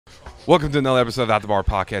Welcome to another episode of At the Bar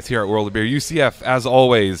Podcast here at World of Beer UCF. As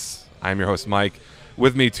always, I'm your host, Mike.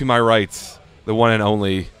 With me to my right, the one and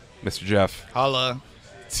only Mr. Jeff. Holla.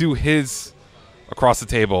 To his across the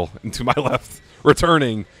table and to my left,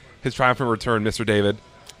 returning his triumphant return, Mr. David.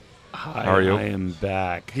 Hi, how are you? I am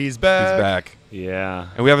back. He's back. He's back. Yeah.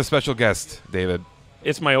 And we have a special guest, David.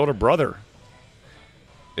 It's my older brother.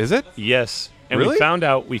 Is it? Yes. And Really?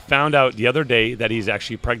 we found out the other day that he's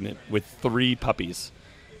actually pregnant with 3 puppies.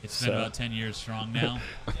 It's been about 10 years strong now.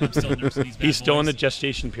 I'm still nursing these bad He's still in the boys.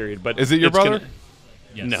 gestation period, but Is it your it's brother?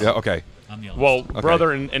 Yes. No. Yeah, okay. I'm the oldest. Well, Okay.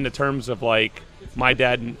 brother in the terms of like my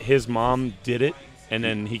dad and his mom did it, and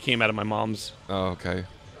then he came out of my mom's. Oh, okay.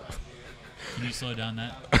 Can you slow down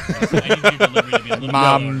that? I need your delivery to be a little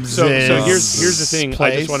Mom's slower. So Is here's the thing.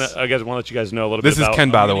 place. I want to let you guys know a little This bit is about. Ken,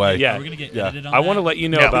 by the way. Yeah. Are we going to get Yeah. edited on I want to that? let you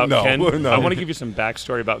know No. about No. Ken. No. I want to give you some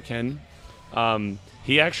backstory about Ken.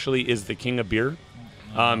 He actually is the king of beer,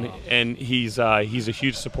 and he's a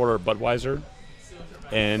huge supporter of Budweiser.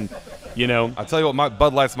 And you know, I'll tell you what, my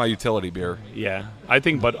Bud Light's my utility beer. yeah, I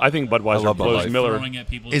think Budweiser love Bud blows Light. Miller. Throwing at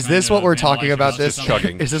people Is trying this to what we're vandalize talking your about house or this? something.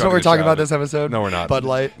 Chugging. Is this what we're talking about this episode? No, we're not. Bud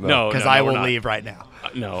Light? No, Because no, I we're will not. leave right now.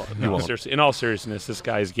 No, won't. seriously. In all seriousness, this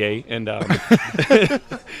guy's gay, and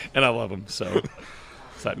and I love him, so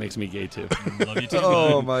that makes me gay too. Love you too.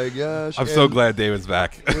 Oh, my gosh. I'm so glad David's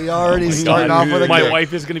back. We already my starting God. off with a My kick.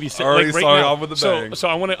 wife is going to be sick. Already Like right starting now. off with a bang. So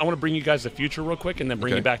I want to bring you guys the future real quick, and then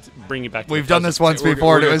bring Okay. you back. To We've the done present. this once We're-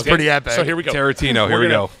 before, and it we're- was okay. pretty epic. So here we go. Tarantino, here We're we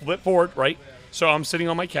gonna go. Flip forward, right? So I'm sitting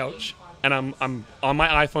on my couch, and I'm on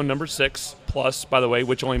my iPhone number 6 Plus, by the way,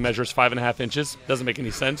 which only measures 5.5 inches. Doesn't make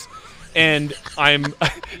any sense. And I'm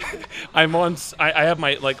I have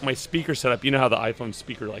my speaker set up. You know how the iPhone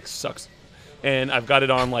speaker like sucks. And I've got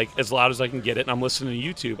it on like as loud as I can get it. And I'm listening to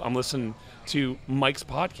YouTube. I'm listening to Mike's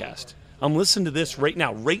podcast. I'm listening to this right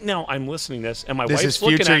now. Right now, I'm listening to this, and my This wife's is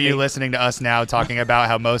looking future at me. you listening to us now talking about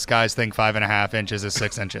how most guys think 5.5 inches is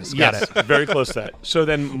 6 inches. Got Yes, it. very close to that. So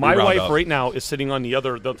then my round wife up. right now is sitting on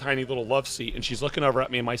the tiny little love seat, and she's looking over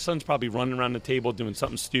at me, and my son's probably running around the table doing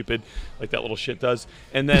something stupid like that little shit does.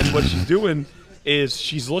 And then what she's doing is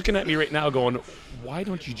she's looking at me right now going, why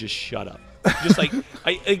don't you just shut up? Just like,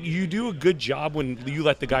 you do a good job when you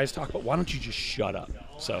let the guys talk, but why don't you just shut up?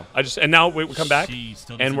 So and now we come back, She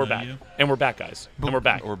still and doesn't we're know back. you? And we're back, guys. And we're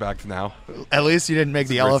back. We're back to now. At least you didn't make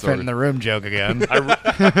the a great elephant story. in the room joke again.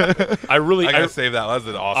 I really, I gotta save that. That's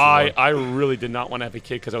an awesome one. I really did not want to have a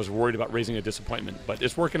kid because I was worried about raising a disappointment, but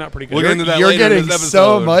it's working out pretty good. We'll get into that You're later in getting this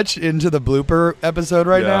so episode. much into the blooper episode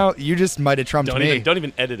right Yeah. now. You just might have trumped me. Don't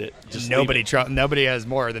even edit it. Just leave it. Nobody has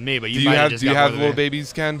more than me, but Do you you might have have just do you got have more little than me.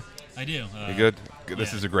 babies, Ken? I do. You good? Good.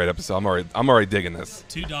 This yeah. is a great episode. I'm already digging this.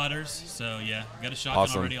 2 daughters, so yeah. Got a shotgun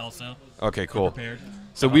Awesome. already also. Okay, I'm cool. prepared.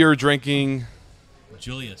 So we are drinking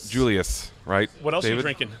Julius, right? What else David? are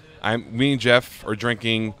you drinking? Me and Jeff are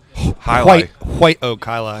drinking High Life. White oak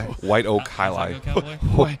highlight. White Oak High How's that Life. go,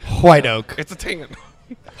 cowboy? White oak. It's a tan.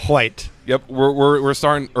 White. Yep, we're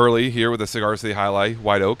starting early here with the Cigar City High Life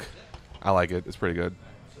White Oak. I like it. It's pretty good.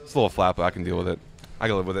 It's a little flat, but I can deal with it. I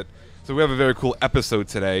can live with it. So we have a very cool episode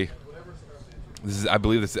today. I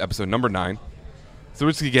believe this is episode number 9. So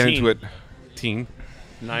we're just gonna get into it. 19.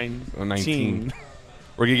 19.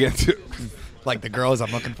 We're gonna get into. Like the girls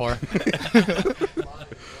I'm looking for.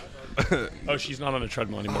 Oh, she's not on a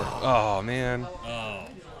treadmill anymore. Oh man. Oh,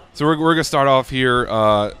 So we're gonna start off here.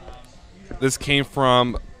 This came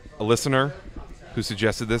from a listener who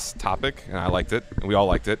suggested this topic, and I liked it, and we all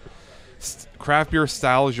liked it. Craft beer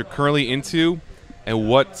styles you're currently into, and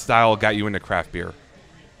what style got you into craft beer?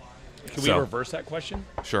 Can we reverse that question?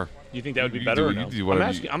 Sure. Do you think that would be You better do- or you no? do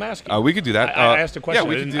whatever I'm asking. We could do that. I asked a question. Yeah,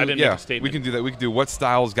 we I can didn't- do. I didn't yeah, make a statement. we can do that. We can do what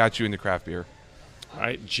styles got you into craft beer. All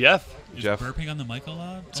right, Jeff. just Jeff. burping on the mic a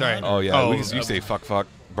lot? Sorry. Oh yeah, Oh, you say fuck,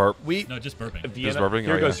 burp. No, just burping. Vienna. burping?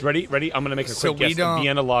 Here Oh, it goes. yeah. Ready? I'm going to make a So quick we guess. don't-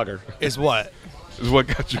 Vienna lager. Is what? Is what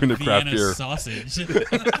got you into craft Vienna beer. sausage.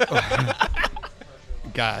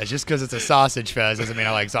 Guys, just because it's a sausage fest doesn't mean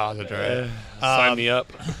I like sausage, right? Sign me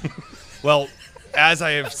up. Well, as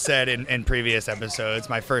I have said in previous episodes,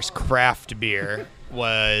 my first craft beer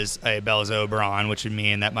was a Belzobron, which would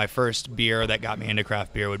mean that my first beer that got me into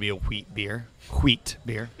craft beer would be a wheat beer. Wheat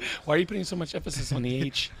beer. Why are you putting so much emphasis on the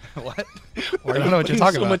H? What? I don't know what you're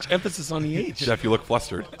talking so about. much emphasis on the H. Jeff, you look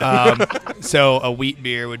flustered. So a wheat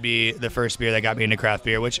beer would be the first beer that got me into craft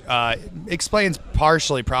beer, which explains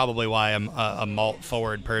partially probably why I'm a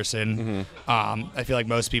malt-forward person. I feel like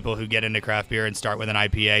most people who get into craft beer and start with an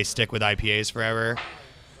IPA stick with IPAs forever.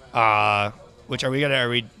 Which are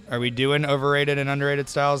we doing overrated and underrated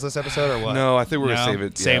styles this episode or what? No, I think we're gonna No? save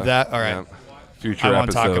it. Save yeah. that. All right. Yeah. Future I won't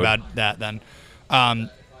episode. talk about that then.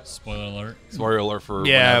 Spoiler alert. Spoiler alert for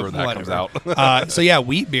Yeah, whenever that comes out. So yeah,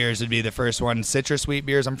 wheat beers would be the first one. Citrus wheat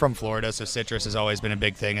beers. I'm from Florida, so citrus has always been a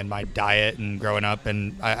big thing in my diet and growing up.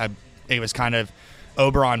 And it was kind of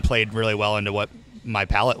Oberon played really well into what my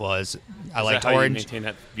palate was. I liked how orange. You maintain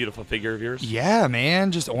that beautiful figure of yours? Yeah,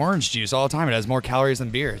 man, just orange juice all the time. It has more calories than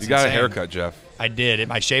beer. It's You got insane. a haircut, Jeff, I did.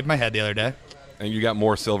 I shaved my head the other day. and you got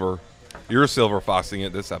more silver. You're silver foxing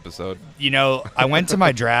it this episode. You know, I went to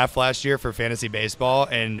my draft last year for fantasy baseball,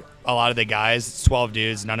 and a lot of the guys, 12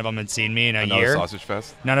 dudes, none of them had seen me in a Another year. sausage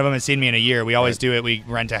fest. None of them had seen me in a year. We always do it. We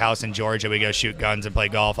rent a house in Georgia. We go shoot guns and play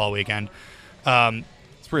golf all weekend.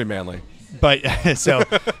 It's pretty manly. But so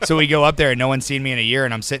we go up there, and no one's seen me in a year,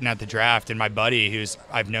 and I'm sitting at the draft, and my buddy, who's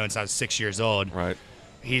I've known since I was 6 years old, Right.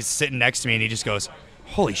 he's sitting next to me, and he just goes,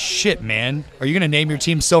 "Holy shit, man! Are you gonna name your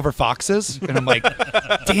team Silver Foxes?" And I'm like,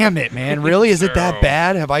 "Damn it, man! Really? Is it that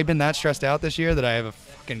bad? Have I been that stressed out this year that I have a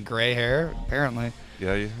fucking gray hair? Apparently,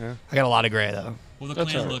 Yeah. I got a lot of gray though." Well, the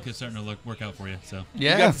That's clan all right. look is starting to work out for you. So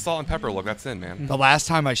Yeah. You got the salt and pepper look. That's in, man. The last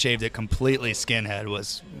time I shaved it completely skinhead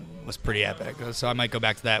was pretty epic. So I might go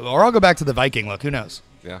back to that, or I'll go back to the Viking look. Who knows?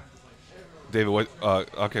 Yeah. David, what?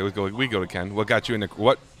 Okay, we go to Ken. What got you into?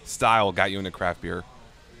 What style got you into craft beer?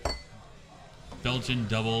 Belgian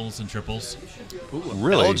doubles and triples.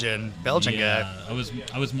 Really? Belgian Yeah, guy.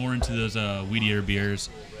 I was more into those wheatier beers.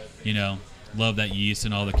 You know, love that yeast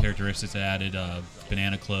and all the characteristics it added,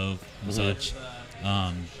 banana clove and such.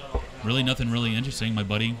 Really nothing really interesting. My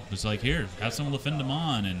buddy was like, "Here, have some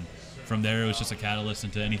Lafindamon," and from there it was just a catalyst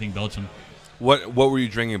into anything Belgium. What were you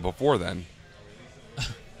drinking before then?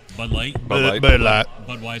 Bud Light, Bud Light.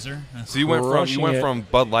 Budweiser. So you went Crushing it. from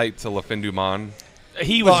Bud Light to La Fin du Monde.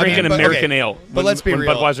 He was Well, I drinking mean, but- American okay, ale. but let's be when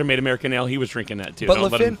real. Budweiser made American ale, he was drinking that too. But Don't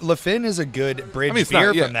let him- Lafin is a good bridge I mean, it's not-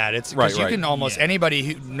 beer yeah. from that. It's Right, because you right. can almost Yeah. anybody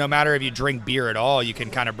who, no matter if you drink beer at all, you can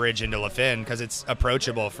kind of bridge into Lafin because it's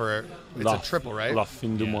approachable for it's La- a triple, right? La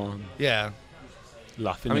Fin du Yeah. Monde. Yeah,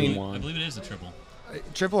 La Fin I mean, du I Monde. believe it is a triple.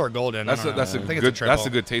 triple or golden. That's I don't know. that's a I think good it's a triple. that's a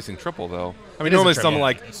good tasting triple though. I mean, It is a normally triple.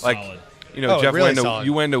 something It's like solid. you know, Oh, Jeff really went into solid.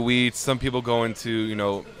 you went to wheat. Some people go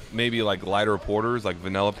into maybe like lighter porters, like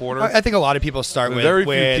vanilla porter. I think a lot of people start with Very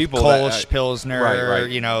few people that- Kolsch, Pilsner, Right.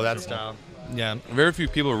 that style. Yeah. Very few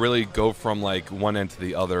people really go from like one end to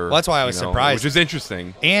the other. Well, that's why I was surprised. which is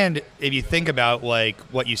interesting. And if you think about like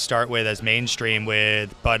what you start with as mainstream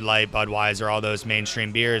with Bud Light, Budweiser, all those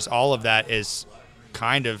mainstream beers, all of that is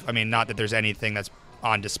kind of, I mean, not that there's anything that's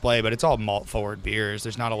on display, but it's all malt forward beers.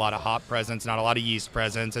 There's not a lot of hop presence, not a lot of yeast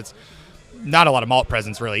presence. It's not a lot of malt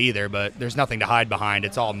presence really either, but there's nothing to hide behind.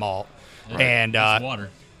 It's all malt. And It's water.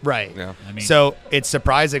 right. Yeah. I mean, So it's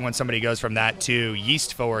surprising when somebody goes from that to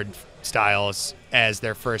yeast forward styles as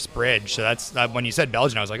their first bridge. So that's when you said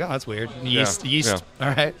Belgian, I was like, oh, that's weird. Yeast. yeah. All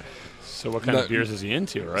right. So what kind No, of beers is he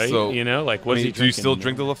into, right? so, Like what I is mean, he do you drinking? still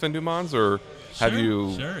drink the La Fin du Monde, or have Sure,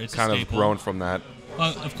 you sure, it's a kind of staple. grown from that?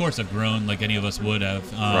 Well, of course, I've grown like any of us would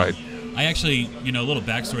have. Right. I actually, a little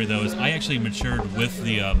backstory though is I actually matured with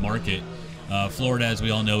the market. Florida, as we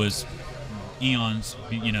all know, is eons,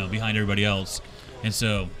 behind everybody else, and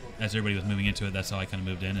so as everybody was moving into it, that's how I kind of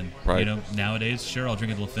moved in. And Right. nowadays, sure, I'll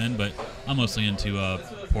drink a little thin, but I'm mostly into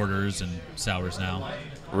porters and sours now.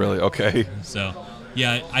 Really? Okay. So,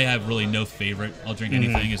 yeah, I have really no favorite. I'll drink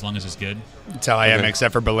anything as long as it's good. That's how I am, Okay.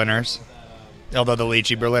 except for Berliners. Although the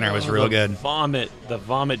lychee Berliner was real good. The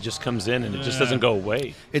vomit just comes in and it just doesn't go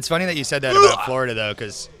away. It's funny that you said that about Florida, though,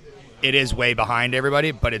 because it is way behind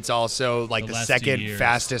everybody, but it's also like The the last 2 second years.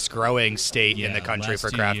 fastest growing state in Yeah, the country last for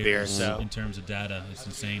 2 craft beer. years, So, in terms of data, it's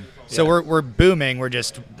insane. so we're booming. We're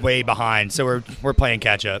just way behind. So we're playing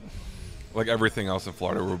catch up. Like everything else in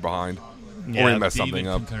Florida, we're behind. Yeah, or we mess David something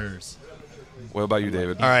up. concurs. What about you,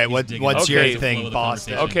 David? All right, He's digging what's Okay. your Flow of thing, the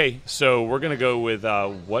Boston? conversation. Okay, so we're gonna go with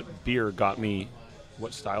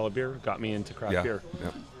what style of beer got me into craft Yeah. beer?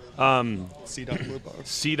 yeah.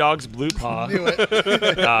 Sea Dog's Blue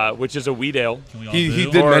Paw, which is a wheat ale. Can we all He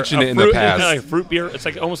boo? did Or mention a it in the fruit- past. Like a fruit beer. It's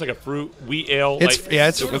like almost like a fruit wheat ale. It's- like, yeah,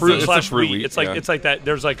 it's fruit fruit- it's a slash fruit wheat. wheat, It's like yeah. it's like that.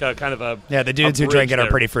 There's like a kind of a Yeah, the dudes who bridge drink it are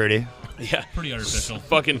there. pretty fruity. yeah. Pretty artificial.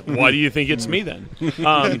 Fucking, why do you think it's me then?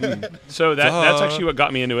 So that's actually what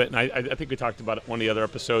got me into it, and I think we talked about it one of the other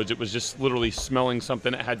episodes. It was just literally smelling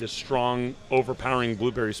something that had this strong, overpowering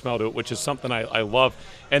blueberry smell to it, which is something I love.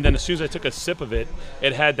 And then as soon as I took a sip of it,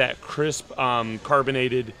 it had that crisp,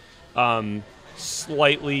 carbonated,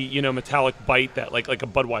 slightly metallic bite that like a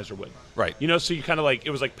Budweiser would. Right. So you kind of like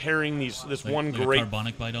it was like pairing this Like one a great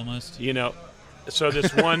carbonic bite almost. So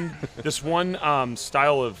this one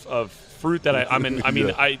style of fruit that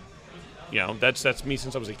I that's me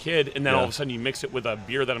since I was a kid. And then Yeah. all of a sudden you mix it with a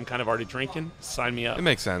beer that I'm kind of already drinking. Sign me up. It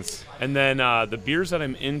makes sense. And then the beers that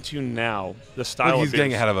I'm into now, the style Look, he's of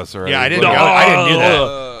getting beers. ahead of us already. Yeah, I didn't. No. I didn't do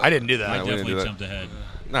that. I didn't do I that. we didn't do definitely that. jumped ahead.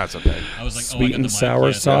 No, it's okay. I was like, Sweet I got and the mic, sour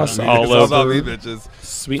yeah, so I sauce don't all need It's to- all about over. me, bitches.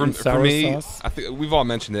 Sweet for, and sour for me, sauce. I think we've all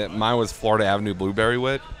mentioned it. Mine was Florida Avenue Blueberry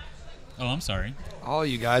Wit. Oh, I'm sorry. All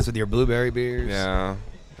you guys with your blueberry beers. Yeah.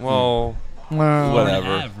 Well, Well, whatever.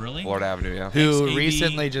 Ave, really? Florida Avenue, yeah. who XAB.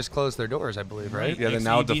 recently just closed their doors, I believe, right? Yeah, they're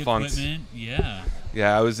now XAB defunct. equipment, yeah.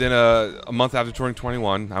 Yeah, I was in a month after turning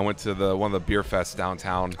 21. I went to one of the beer fests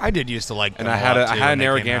downtown. I did used to like them And I a had lot, I too, had when an they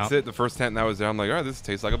came Narragansett. out. The first tent that I was there, I'm like, all right, this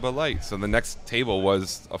tastes like a Bud Light. So the next table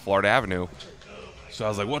was a Florida Avenue. So I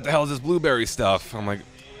was like, what the hell is this blueberry stuff? I'm like,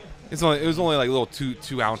 it was only like little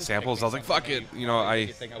 2-ounce samples. I was like, fuck it, I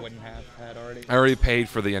think I wouldn't have had already? I already paid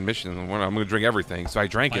for the admission. I'm going to drink everything. So I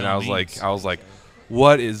drank it. By And all I was like,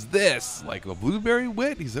 what is this? Like a blueberry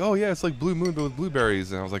wit? He's like, oh yeah, it's like Blue Moon but with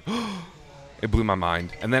blueberries. And I was like, it blew my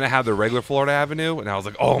mind. And then I had the regular Florida Avenue, and I was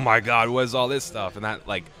like, oh my god, what is all this stuff? And that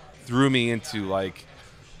like threw me into like,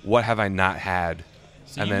 what have I not had?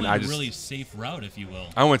 So And you then went I a just really safe route, if you will.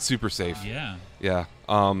 I went super safe. Yeah. Yeah.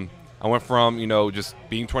 I went from, just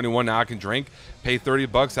being 21, now I can drink, pay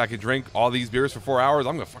 $30, I can drink all these beers for 4 hours.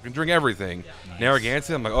 I'm going to fucking drink everything. Nice.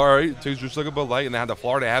 Narragansett, I'm like, all right, it tastes just like a Bud Light. And they had the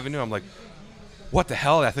Florida Avenue. I'm like, what the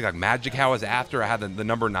hell? I think like Magic Hour was after. I had the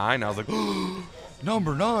number 9. I was like,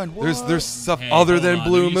 Number 9. What? there's stuff Hey, other hold than on.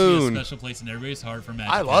 Blue There used to be Moon. a special place in everybody's heart for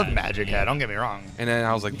Magic I love Hat. Magic Hat. Don't get me wrong. And then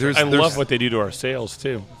I was like, there's I love what they do to our sales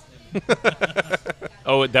too.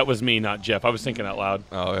 Oh, that was me, not Jeff. I was thinking out loud.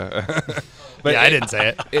 Oh, yeah. But Yeah, I didn't say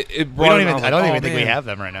it. It We brought don't it even. on, I don't like, even oh, think we man. have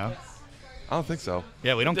them right now. I don't think so.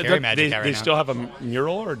 Yeah, we don't carry Magic Hat right They now. still have a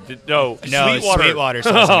mural, or no? No, Sweetwater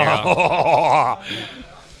still has a mural.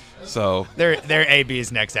 So They're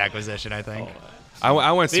AB's next acquisition, I think.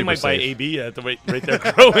 I went They super might buy safe. AB at the right there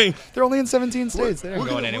growing. They're only in 17 states. They're not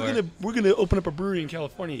going anywhere. We're gonna open up a brewery in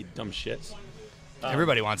California. You dumb shits.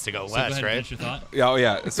 Everybody wants to go So go west, ahead and right? finish your thought. Yeah, oh,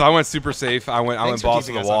 yeah. So I went super safe. I went Thanks for balls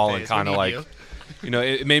to keeping the us on wall pace. and We kind of need like,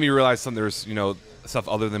 you. it made me realize there's stuff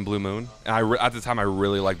other than Blue Moon. And at the time I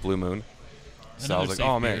really liked Blue Moon. So I was Another like, safe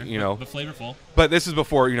oh man, beer, but flavorful. But this is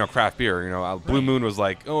before craft beer. Blue Moon was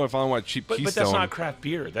like, oh, if I want cheap But Keystone. that's not craft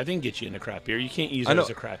beer. That didn't get you into craft beer. You can't use I it know. as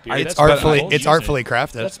a craft beer. It's That's Artfully, bullshit. it's artfully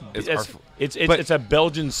crafted. It's a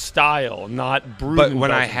Belgian style, not brewed. But in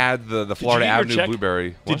when I Belgium. had the Did you Florida get your Avenue check?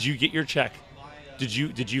 blueberry, Did you get your check?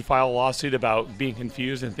 Did you file a lawsuit about being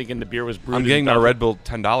confused and thinking the beer was brewed? I'm in getting my Belgium? Red Bull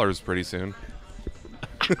 $10 pretty soon.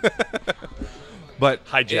 But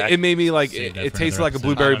Hijack. it made me like Save that it for tasted another like a episode.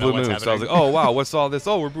 blueberry I don't know Blue what's Moon. So I was like, happening. oh wow, what's all this?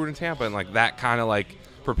 Oh, we're brewed in Tampa, and like that kind of like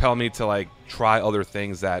propelled me to like try other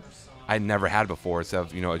things that I never had before. Instead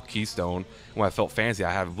of a Keystone, when I felt fancy,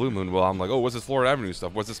 I had a Blue Moon. Well, I'm like, oh, what's this Florida Avenue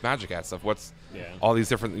stuff? What's this Magic Hat stuff? What's all these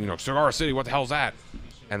different Cigar City? What the hell's that?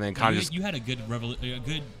 And then kind of just You had a good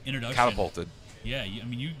introduction. catapulted. Yeah,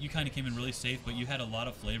 you kind of came in really safe, but you had a lot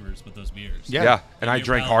of flavors with those beers. Yeah. Yeah, and That I your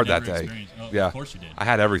drank palate hard that never day. experienced. Oh, Yeah, of course you did. I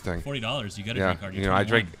had everything. $40, you got to Yeah, drink hard. You're I 21.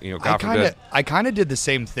 drank. God forbid. I kind of did the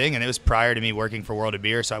same thing, and it was prior to me working for World of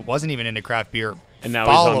Beer, so I wasn't even into craft beer. And now he's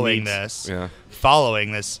on following meats. this, Yeah.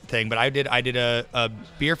 following this thing, but I did a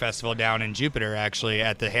beer festival down in Jupiter, actually,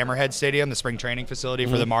 at the Hammerhead Stadium, the spring training facility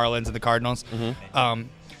for the Marlins and the Cardinals.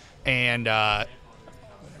 And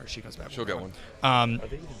she comes back. She'll get one.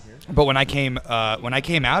 But when I came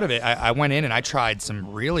out of it, I went in and I tried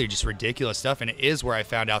some really just ridiculous stuff, and it is where I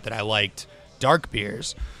found out that I liked dark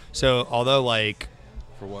beers. So although like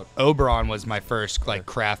For what? Oberon was my first like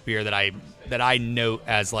craft beer that I note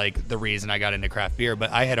as like the reason I got into craft beer,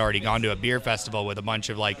 but I had already gone to a beer festival with a bunch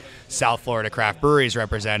of like South Florida craft breweries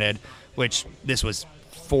represented, which this was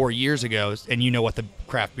 4 years ago, and you know what the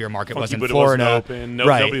craft beer market was in Funky Buddha Florida. wasn't open.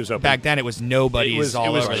 right. Nobody was open. Back then, it was nobody's It was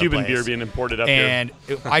all over Cuban the place. beer being imported up here. And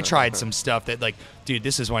I tried some stuff that like, dude,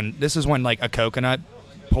 this is when like a coconut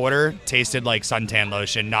porter tasted like suntan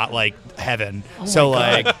lotion, not like heaven. So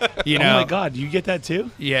like, you know, Oh my God, you get that too?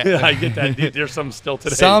 Yeah. I get that. Dude, there's some still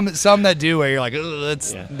today. some that do where you're like,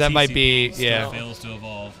 that's Yeah. that might be TCP yeah. still fails to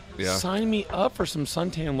evolve. Yeah. Sign me up for some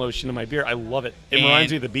suntan lotion in my beer. I love it. It And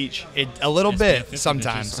reminds me of the beach. It a little SPF bit 50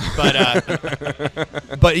 sometimes,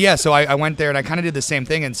 bitches. but yeah. So I went there and I kind of did the same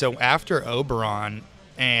thing. And so after Oberon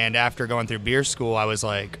and after going through beer school, I was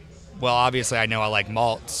like, well, obviously I know I like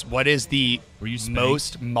malts. What is the Were you spanked?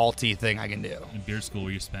 most malty thing I can do? In beer school,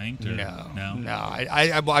 were you spanked? Or No. no.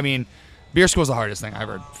 I mean, Beer school's the hardest thing I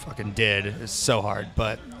ever fucking did. It's so hard,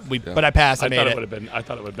 but I passed. I thought made it would have been. I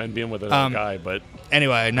thought it would have been being with another guy, but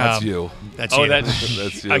anyway, no. That's you. That's oh, you.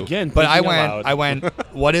 that's you. again. But thinking aloud. I went.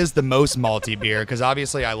 What is the most malty beer? Because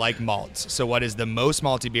obviously I like malts. So what is the most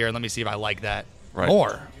malty beer? And let me see if I like that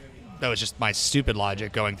more. That was just my stupid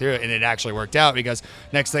logic going through it, and it actually worked out because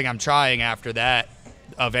next thing I'm trying after that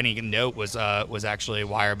of any note was actually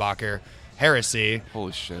Weyerbacher Heresy.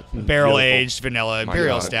 Holy shit. Barrel aged vanilla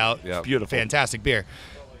Imperial God. Stout. Yeah. Beautiful. Fantastic beer.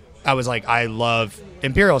 I was like, I love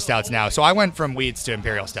Imperial Stouts now. So I went from wheats to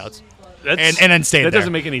Imperial Stouts. And then stayed there. That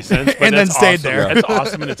doesn't make any sense. But And then that's stayed awesome. there. That's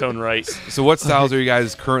awesome in its own right. So what styles are you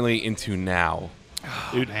guys currently into now?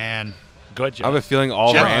 Dude, Man. go ahead, Jeff. I have a feeling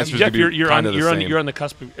all of our answers Jeff, could be you're kind on of the same. you're on the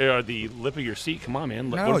cusp of, the lip of your seat. Come on, man.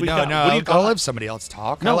 No, What do we got? no. What do you got? I'll let somebody else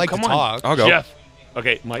talk. No, I like come to on. talk. I'll go. Jeff.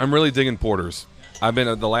 Okay, Mike. I'm really digging porters. I've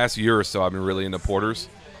been the last year or so. I've been really into porters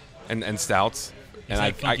and stouts. Is And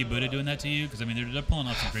that Funky Buddha doing that to you? Because I mean, they're pulling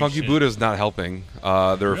off some great Funky shit. Buddha's not helping.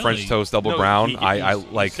 They're Really? French toast double No, brown. he's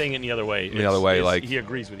like saying it in the other way. the other way. Like he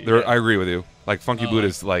agrees with you. I agree with you. Like Funky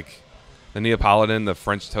Buddha's like the Neapolitan, the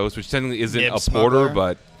French toast, which technically isn't Nib a Smuggler. porter,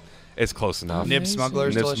 but it's close enough. Nib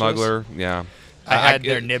Smuggler's Nib delicious. Smuggler, yeah. I had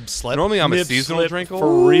their nib slip. Normally I'm a Nib seasonal slip drinker.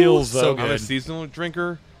 for reals, though. so I'm a good. seasonal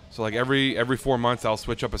drinker, so like every 4 months I'll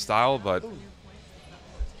switch up a style. But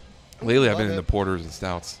lately I've been into porters and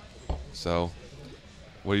stouts. So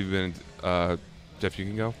what have you been? Jeff, you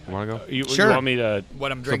can go. You want to go? You Sure. want me to?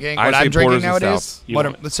 What I'm drinking. I What say I'm drinking porters and nowadays.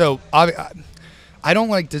 stouts. I don't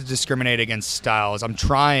like to discriminate against styles. I'm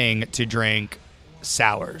trying to drink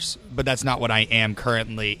sours, but that's not what I am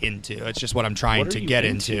currently into. It's just what I'm trying What are to you get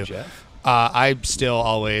into, into. Jeff? I still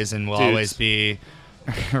always and will Dudes. always be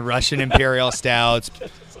Russian Imperial Stouts,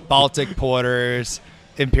 Baltic Porters,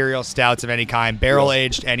 Imperial Stouts of any kind, barrel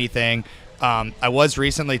aged anything. I was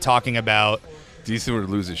recently talking about. Decent would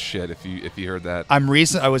lose his shit if you heard that. I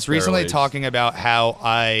was recently Barrel-aged. talking about how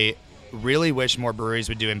I really wish more breweries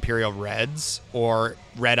would do Imperial Reds or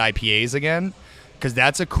red IPAs again, because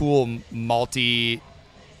that's a cool malty,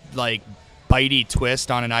 like bitey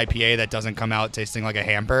twist on an IPA that doesn't come out tasting like a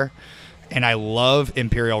hamper. And I love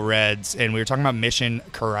Imperial Reds. And we were talking about Mission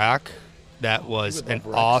Karak. That was an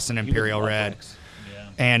awesome Imperial Red. Yeah.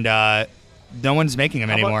 And no one's making them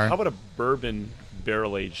anymore. How about a bourbon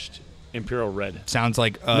barrel aged Imperial Red? Sounds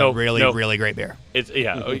like a No, really, no. really great beer. It's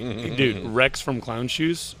dude. Rex from Clown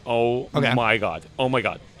Shoes. Oh Okay. my god. Oh my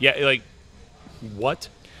god. Yeah, like what?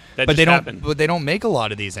 That But just they don't. happened. But they don't make a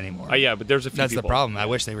lot of these anymore. Yeah, but there's a few. That's the people. problem. I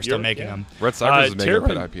wish they were still You're- making yeah. them. Red Cypress is making a red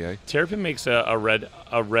Terrapin- IPA. Terrapin makes a red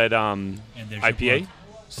there's your IPA. plug.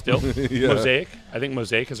 Still, Yeah. Mosaic. I think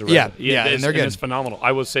Mosaic is a red. Yeah, and they're good. It's phenomenal.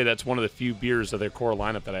 I would say that's one of the few beers of their core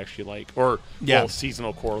lineup that I actually like, or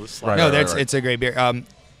seasonal core. Right. No, it's a great beer.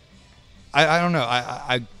 I don't know.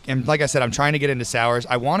 I and like I said, I'm trying to get into sours.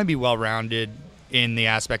 I want to be well rounded in the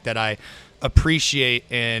aspect that I appreciate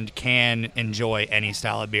and can enjoy any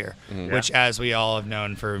style of beer. Mm-hmm. Which, as we all have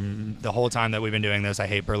known for the whole time that we've been doing this, I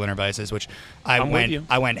hate Berliner Weisses. Which I I'm with you.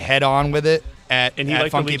 went head on with it at And he liked the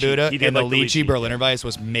Funky lychee. Buddha, He did and the like the lychee lychee, Berliner Weiss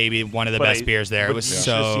was maybe one of the But best beers there. It but was you should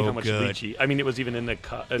see how so much good. lychee. I mean, it was even in the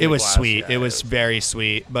cup. It was sweet. It was very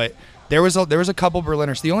sweet, but there was a couple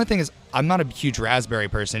Berliners. The only thing is, I'm not a huge raspberry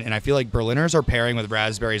person, and I feel like Berliners are pairing with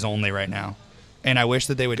raspberries only right now, and I wish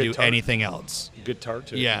that they would Good do tart. anything else. good tart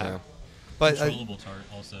too. Yeah, but Controllable tart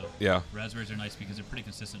also. Yeah. Raspberries are nice because they're pretty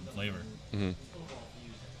consistent in flavor.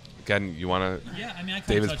 Again, you want to? Yeah, I mean, I kind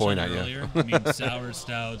David's of touched on pointing it at you. earlier. I mean, sours,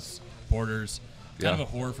 stouts, porters. Kind Yeah.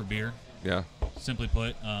 of a whore for beer, Yeah. simply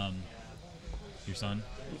put. Your son.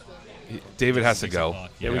 David has to 6 go.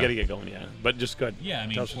 o'clock. Yeah, we got to get going. Yeah, but just good. Yeah, I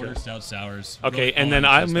mean, Tell us porter, what stout, sours. Okay, really and fall then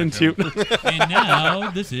on I'm the into. spectrum. And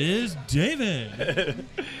now this is David.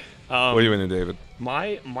 What are you into, David?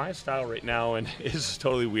 My style right now, and is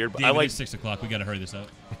totally weird, but David, I like it's 6 o'clock. We got to hurry this up.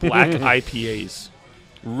 black IPAs.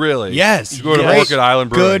 Really? Yes. You go to Yes. Orchid Island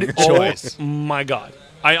Brewing. Good choice. Oh my god,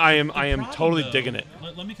 I am Problem, totally though- digging it.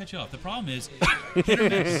 Let me cut you off. The problem is hit or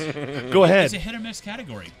miss. Go It's a ahead. hit or miss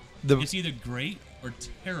category. The- It's either great or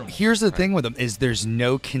terrible. Here's the thing with them is there's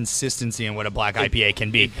no consistency in what a black IPA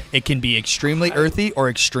can be. It can be extremely earthy or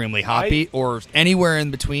extremely hoppy or anywhere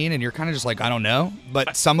in between, and you're kind of just like, I don't know.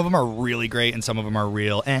 But some of them are really great, and some of them are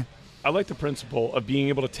real. I like the principle of being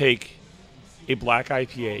able to take a black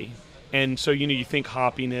IPA, and so you think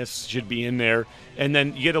hoppiness should be in there, and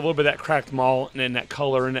then you get a little bit of that cracked malt and then that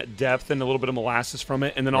color and that depth and a little bit of molasses from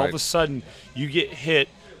it, and then all of Right. a sudden you get hit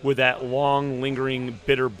with that long, lingering,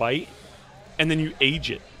 bitter bite, and then you age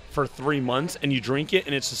it for 3 months, and you drink it,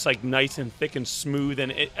 and it's just like nice and thick and smooth.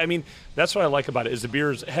 And I mean, that's what I like about it is the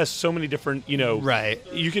beers has so many different, Right.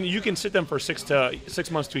 You can sit them for 6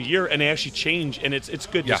 months to a year, and they actually change, and it's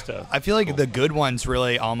good just to. I feel like the good ones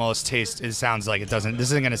really almost taste. It sounds like it doesn't. This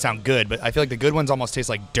isn't going to sound good, but I feel like the good ones almost taste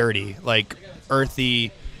like dirty, like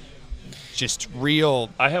earthy, just real.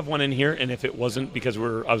 I have one in here, and if it wasn't because I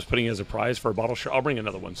was putting it as a prize for a bottle share, I'll bring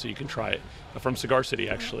another one so you can try it. From Cigar City,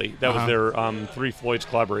 actually. That was their Three Floyds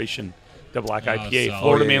collaboration, the black IPA. solid.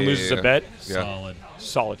 Florida Man Loses a Bet. Solid.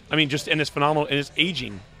 Solid. I mean, and it's phenomenal, and it's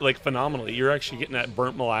aging like phenomenally. You're actually getting that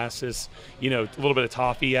burnt molasses, a little bit of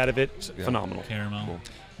toffee out of it. It's phenomenal. Caramel. Cool.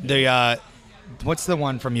 The what's the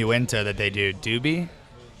one from Uinta that they do? Doobie?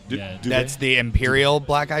 Yeah. That's the Imperial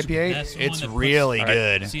black IPA. That's the one It's that puts- really All right.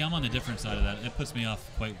 good. See, I'm on the different side of that. It puts me off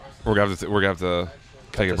quite. We're gonna have to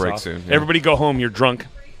take a This break off. soon. Yeah. Everybody go home. You're drunk.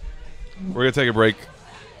 We're gonna take a break.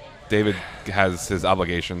 David has his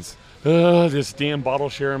obligations. This damn bottle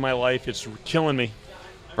share in my life, it's killing me.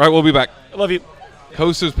 All right, we'll be back. I love you.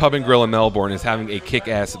 Coaster's Pub and Grill in Melbourne is having a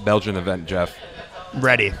kick-ass Belgian event, Jeff.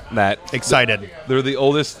 Ready. Excited. They're the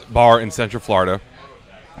oldest bar in Central Florida.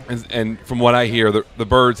 And from what I hear, the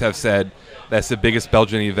Birds have said that's the biggest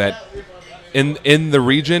Belgian event in the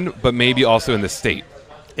region, but maybe also in the state.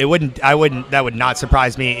 That would not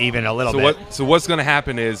surprise me even a little bit. So what's going to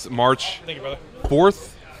happen is March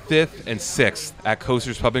 4th, 5th, and 6th at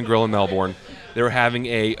Coaster's Pub and Grill in Melbourne, they're having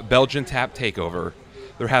a Belgian tap takeover.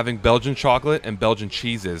 They're having Belgian chocolate and Belgian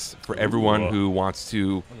cheeses for everyone who wants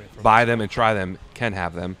to buy them and try them, can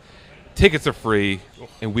have them. Tickets are free,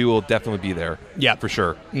 and we will definitely be there. Yeah. For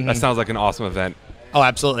sure. That sounds like an awesome event. Oh,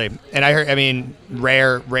 absolutely. And I mean,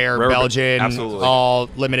 rare Belgian, absolutely. all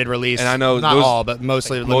limited release. And I know not those- all, but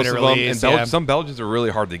mostly Most limited of them, release. and yeah. some Belgians are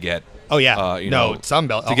really hard to get. Oh yeah,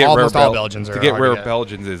 some almost all Belgians are to get hard rare to get.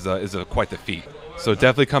 Belgians is quite the feat. So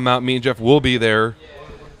definitely come out. Me and Jeff will be there,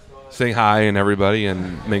 saying hi and everybody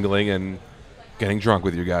and mingling and getting drunk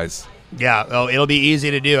with you guys. Yeah, it'll be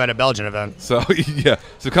easy to do at a Belgian event. So yeah,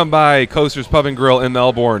 so come by Coaster's Pub and Grill in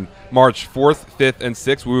Melbourne, March 4th, 5th, and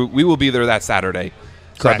 6th. We will be there that Saturday.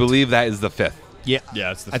 So Correct. I believe that is the 5th. Yeah,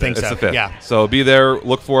 it's the I think It's so. the 5th. Yeah, So be there.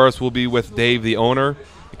 Look for us. We'll be with Dave, the owner.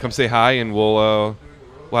 Come say hi, and we'll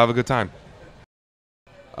have a good time.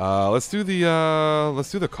 Let's do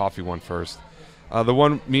the coffee one first. The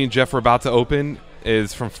one me and Jeff are about to open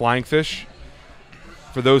is from Flying Fish.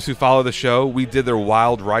 For those who follow the show, we did their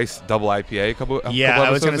Wild Rice Double IPA a couple I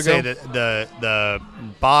was going to say that the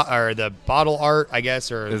bottle art, I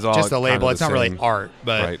guess, or Is all just the kind label. of It's the not really same. art,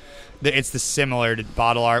 but Right. it's the similar to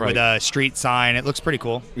bottle art with Right. a street sign. It looks pretty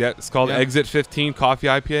cool. Yeah, it's called Yeah. Exit 15 Coffee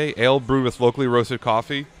IPA, ale brewed with locally roasted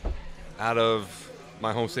coffee out of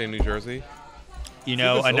my home state of New Jersey. You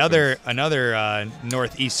know, this another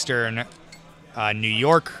northeastern New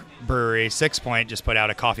York brewery, 6 Point, just put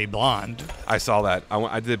out a coffee blonde. I saw that.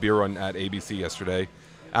 I did a beer run at ABC yesterday.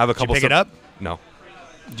 I have a couple. pick it up? No.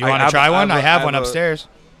 Do you want to try one? I have one a- upstairs.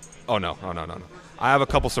 Oh no! I have a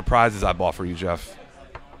couple surprises I bought for you, Jeff.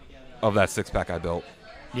 Of that 6-pack I built.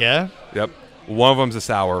 Yeah, Yep. One of them's a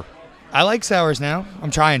sour. I like sours now.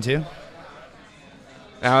 I'm trying to.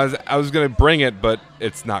 And I was gonna bring it, but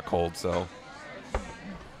it's not cold, so.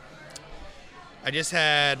 I just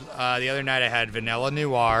had the other night. I had Vanilla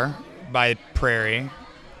Noir by Prairie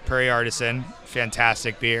Artisan.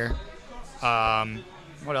 Fantastic beer.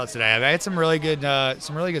 What else did I have? I had some really good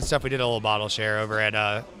stuff. We did a little bottle share over at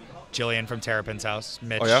Jillian from Terrapin's house.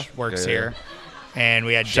 Mitch Oh, yeah? works Yeah, yeah, here, and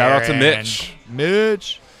we had Shout out to Darren Mitch. and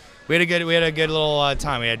Mitch. We had a good little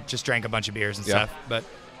time. We had just drank a bunch of beers and Yeah. stuff,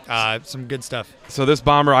 but some good stuff. So this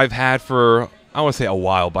bomber I've had for, I want to say a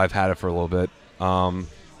while, but I've had it for a little bit.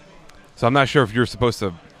 So I'm not sure if you're supposed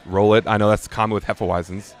to roll it. I know that's common with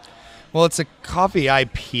Hefeweizens. Well, it's a coffee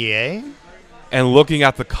IPA. And looking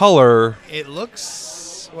at the color, It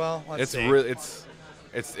looks let's it's see. really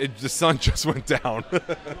the sun just went down.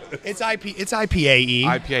 It's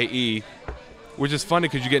IPA-y. IPA-E, which is funny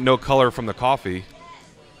because you get no color from the coffee.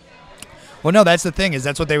 Well, no, that's the thing is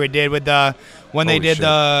that's what they did with when they Holy did shit.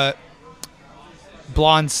 the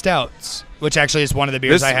blonde stouts, which actually is one of the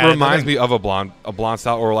beers This I had. reminds me of a blonde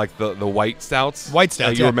stout, or like the white stouts. White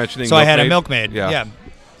stouts. that you yeah. were mentioning. So I had a Milkmaid. Milkmaid. Yeah.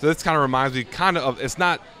 So this kind of reminds me, of. It's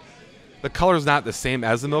not. The color's not the same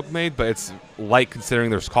as the Milkmaid, but it's light considering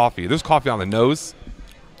there's coffee. There's coffee on the nose.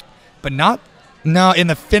 But not in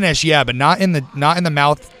the finish. Yeah, but not in the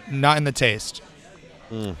mouth, not in the taste.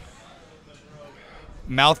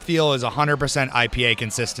 Mouthfeel is 100% IPA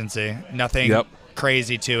consistency. Nothing Yep.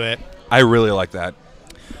 crazy to it. I really like that.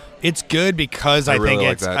 It's good because I I really think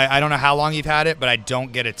like it's. that. I don't know how long you've had it, but I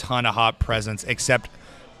don't get a ton of hop presence except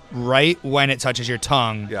right when it touches your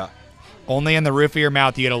tongue. Yeah. Only in the roof of your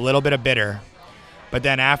mouth you get a little bit of bitter, but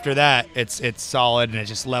then after that it's solid and it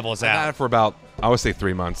just levels I had out. it for about, I would say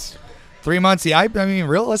 3 months. 3 months. Yeah, I mean,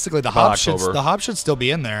 realistically, the hop October. should still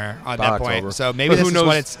be in there at About that October. point. So maybe But this who is knows?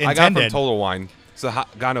 what it's I got it from intended. Total Wine, so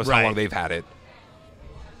God knows how Right. long they've had it.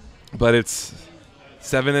 But it's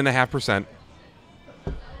 7.5%.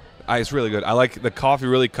 It's really good. I like the coffee.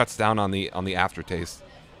 Really cuts down on the aftertaste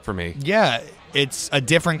for me. Yeah, it's a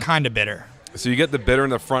different kind of bitter. So you get the bitter in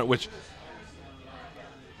the front, which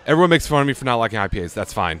everyone makes fun of me for not liking IPAs.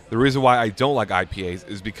 That's fine. The reason why I don't like IPAs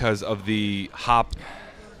is because of the hop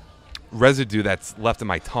residue that's left in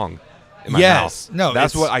my tongue, in my Yes. mouth. No,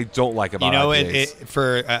 that's it's- what I don't like about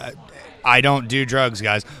IPAs. I don't do drugs,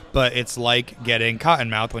 guys, but it's like getting cotton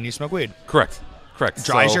mouth when you smoke weed. Correct. It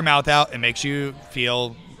dries So, your mouth out. It makes you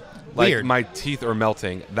feel like weird. my teeth are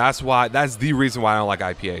melting. That's the reason why I don't like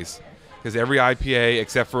IPAs. Because every IPA,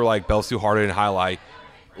 except for like Bell's Too Hard and Highlight,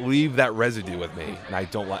 leave that residue with me, and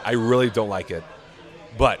I really don't like it.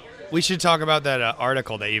 But We should talk about that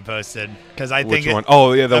article that you posted because I which think one?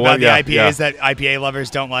 Oh yeah, the about one. the Yeah, IPAs yeah. that IPA lovers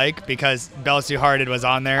don't like because Bell's Too Hearted was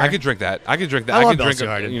on there. I could drink that. I I could love drink Bell's Too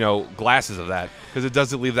Hearted. glasses of that because it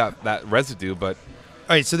doesn't leave that residue. But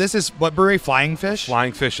All right, so this is what brewery? Flying Fish.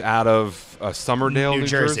 Flying Fish out of Summerdale, New New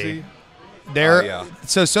Jersey. Jersey. They're yeah.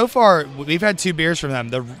 so far we've had 2 beers from them.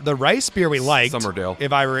 The rice beer we liked, Summerdale.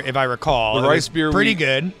 if I recall. The It rice was beer pretty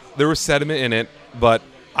good. There was sediment in it, but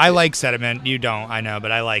I like sediment. You don't, I know,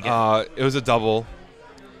 but I like it. it was a double.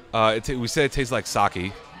 We said it tastes like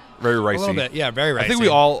sake, very ricey. A little bit, yeah, very ricey. I think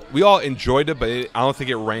we all enjoyed it, but I don't think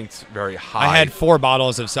it ranked very high. I had 4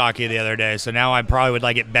 bottles of sake the other day, so now I probably would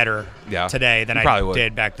like it better today than You I probably would.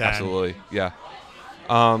 did back then. Absolutely, yeah.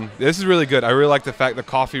 This is really good. I really like the fact the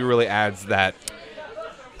coffee really adds that.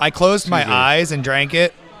 I closed my Excuse me. eyes and drank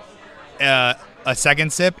it a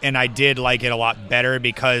second sip, and I did like it a lot better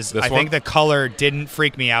because This I one? think the color didn't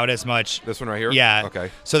freak me out as much. This one right here? Yeah. Okay.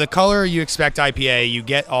 So the color, you expect IPA, you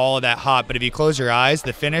get all of that hop, but if you close your eyes,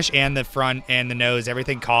 the finish and the front and the nose,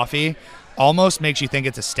 everything coffee, almost makes you think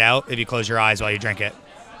it's a stout if you close your eyes while you drink it.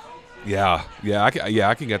 Yeah. I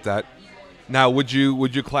can get that. Now, would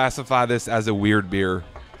you classify this as a weird beer?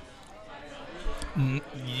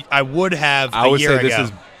 I would have I a would year say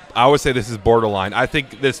ago. this is borderline. I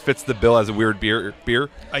think this fits the bill as a weird beer.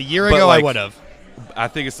 A year but, ago, like, I would have. I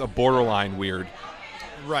think it's a borderline weird.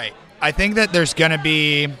 Right. I think that there's going to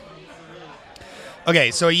be...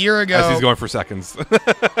 Okay, so a year ago... As he's going for seconds.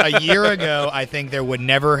 A year ago, I think there would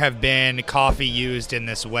never have been coffee used in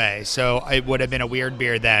this way. So it would have been a weird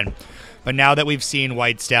beer then. But now that we've seen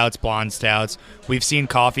white stouts, blonde stouts, we've seen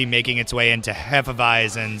coffee making its way into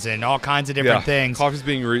Hefeweizens and all kinds of different things. Coffee's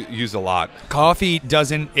being used a lot. Coffee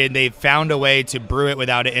doesn't. They've found a way to brew it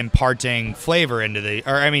without it imparting flavor into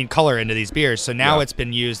color into these beers. So now it's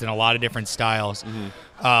been used in a lot of different styles,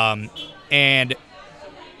 and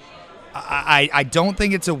I don't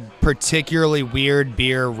think it's a particularly weird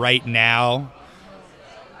beer right now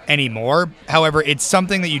anymore. However, it's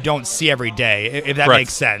something that you don't see every day, if that Correct.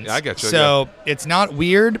 makes sense. Yeah, I get you, So it's not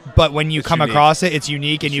weird, but when you It's come unique. across it, it's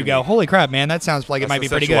unique, and It's you go, unique. "Holy crap, man! That sounds like it That's might be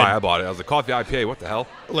pretty essentially good." why I bought it. I was like, coffee IPA, what the hell?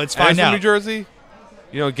 Let's And find it's from out. New Jersey.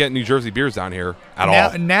 You don't get New Jersey beers down here at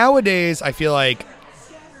all. Nowadays, I feel like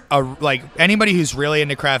anybody who's really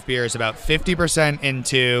into craft beer is about 50%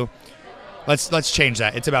 into. Let's change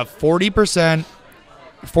that. It's about 40%,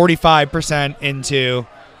 45% into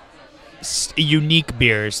unique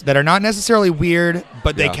beers that are not necessarily weird,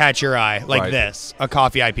 but they Yeah. catch your eye, like Right. this, a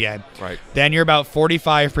coffee IPA. Right. Then you're about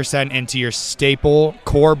 45% into your staple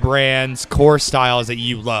core brands, core styles that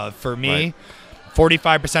you love. For me, Right.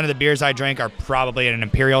 45% of the beers I drink are probably an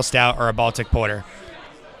Imperial Stout or a Baltic Porter.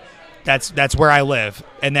 That's where I live.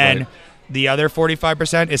 And then Right. the other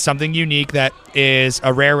 45% is something unique that is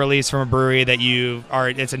a rare release from a brewery that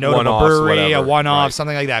it's a notable One-offs, brewery, a whatever. one-off, Right.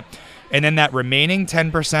 something like that. And then that remaining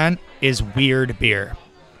 10% is weird beer.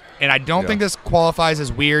 And I don't Yeah. think this qualifies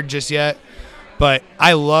as weird just yet, but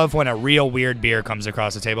I love when a real weird beer comes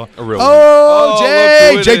across the table. A real Oh, one. Jay!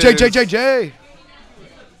 Oh, look who it is. Jay!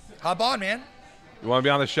 Hop on, man. You want to be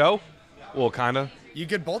on the show? Well, kind of. You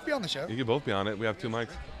could both be on the show. You could both be on it. We have 2 mics.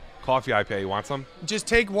 Coffee IPA. You want some? Just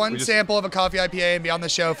take one We just- sample of a coffee IPA and be on the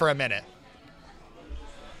show for a minute.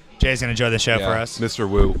 Jay's going to enjoy the show for us. Mr.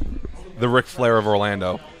 Wu. The Ric Flair of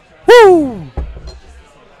Orlando. Woo!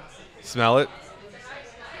 Smell it?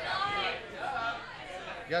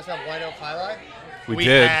 You guys have White Oak Highlight? We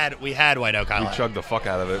did. We had White Oak We Highlight chugged the fuck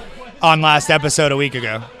out of it. on last episode a week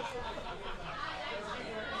ago.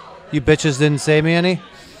 You bitches didn't say me any?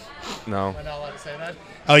 No.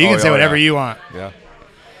 Oh, you can Oh, say yeah, whatever yeah. you want. Yeah.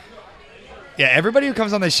 Yeah, everybody who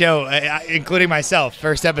comes on the show, including myself,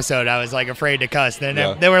 first episode, I was like afraid to cuss. Then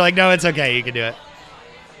Yeah. they were like, "No, it's okay, you can do it."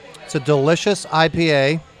 It's a delicious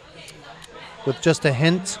IPA with just a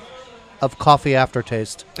hint of coffee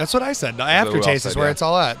aftertaste. That's what I said. The what we all aftertaste said, is where yeah. it's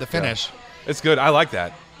all at. The finish. It's good. I like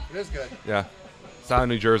that. It is good. Yeah. It's out of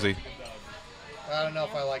New Jersey. I don't know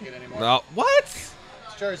if I like it anymore. No. What? It's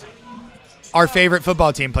Jersey. Our favorite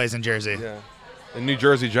football team plays in Jersey. Yeah. The New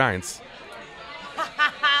Jersey Giants.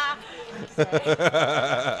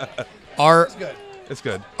 It's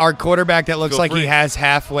good. Our quarterback that looks Feel like free. he has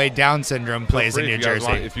halfway Down syndrome plays in Free New if you guys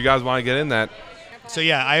Jersey. want- if you guys want to get in that. So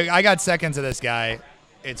yeah, I got seconds of this guy.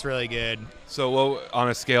 It's really good. So what, on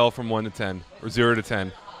a scale from 1 to 10 or 0 to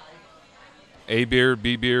 10? A beer,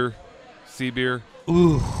 B beer, C beer.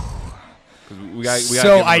 Ooh. 'Cause we gotta So give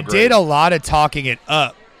them I a grade. did a lot of talking it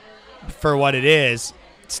up for what it is.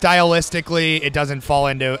 Stylistically, it doesn't fall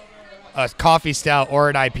into a coffee stout or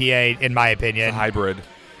an IPA, in my opinion. It's a hybrid.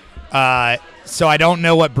 So I don't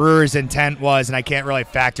know what Brewer's intent was, and I can't really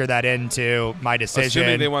factor that into my decision.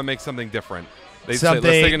 Assuming they want to make something different. They say, Something-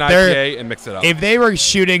 let's take an they're- IPA and mix it up. If they were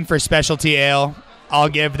shooting for specialty ale, I'll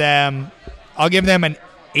give them an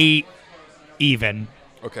 8 even.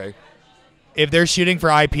 Okay. If they're shooting for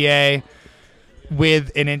IPA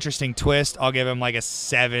with an interesting twist, I'll give them like a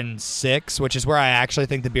 7.6, which is where I actually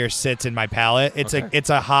think the beer sits in my palate. It's Okay. it's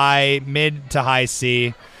a mid to high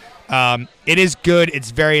C. It is good. It's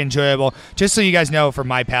very enjoyable. Just so you guys know, from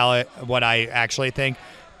my palate, what I actually think,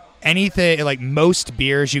 anything like most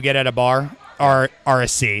beers you get at a bar are a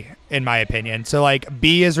C, in my opinion. So like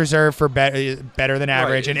B is reserved for better than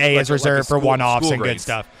average, and A Like is a reserved for school- one-offs school and good grades.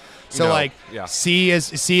 stuff. So You know, like yeah. C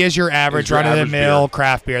is your average your average run-of-the-mill beer.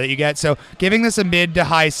 craft beer that you get. So giving this a mid to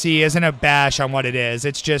high C isn't a bash on what it is.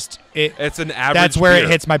 It's just It's an average That's where beer. it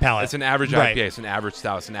hits my palate. It's an average Right. IPA. It's an average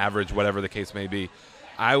stout. It's an average whatever the case may be.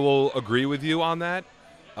 I will agree with you on that.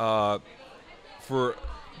 For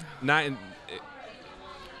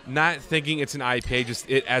not thinking it's an IPA, just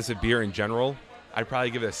it as a beer in general, I'd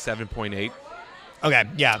probably give it a 7.8. Okay,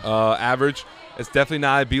 yeah. Average. It's definitely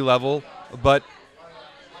not a B level, but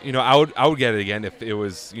I would get it again if it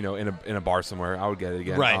was in a bar somewhere. I would get it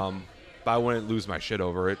again. Right. But I wouldn't lose my shit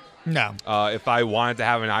over it. No. If I wanted to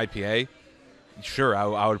have an IPA, sure,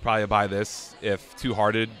 I would probably buy this if Two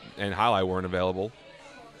Hearted and Highlight weren't available,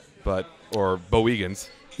 or Bowigens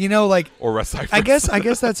or West Cypress. I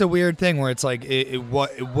guess that's a weird thing where it's like,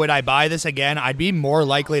 would I buy this again? I'd be more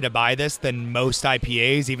likely to buy this than most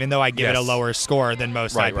IPAs, even though I give it a Yes. lower score than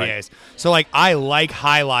most Right, IPAs. right. So like, I like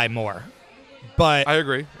Highlight more, but I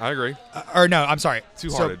agree. or no, I'm sorry, Two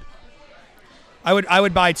So Hearted. I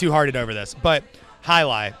would buy Two Hearted over this, but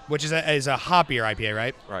Highlight, which is a hoppier IPA,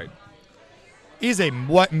 right? Right. Is a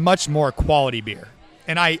much more quality beer,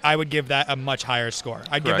 and I would give that a much higher score.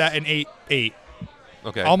 I'd give Correct. that an 8,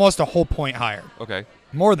 Okay. almost a whole point higher. Okay.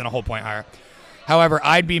 More than a whole point higher. However,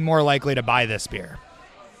 I'd be more likely to buy this beer.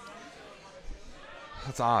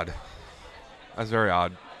 That's odd. That's very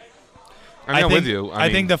odd. I'm with you. I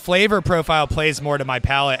think the flavor profile plays more to my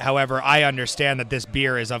palate. However, I understand that this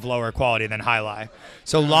beer is of lower quality than Highlight.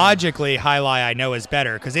 So logically, Highlight I know is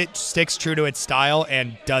better because it sticks true to its style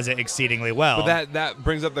and does it exceedingly well. But that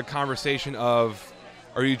brings up the conversation of,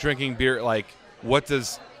 are you drinking beer? Like, what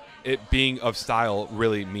does it being of style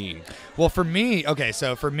really mean? Well, for me,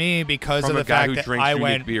 because From of a the guy fact who that drinks I unique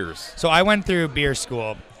went beers. So I went through beer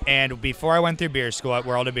school, and before I went through beer school at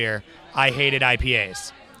World of Beer, I hated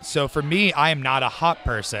IPAs. So for me, I am not a hop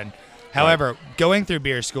person. However, going through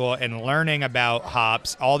beer school and learning about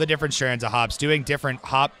hops, all the different strands of hops, doing different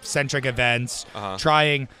hop-centric events,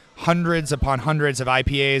 trying hundreds upon hundreds of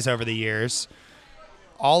IPAs over the years,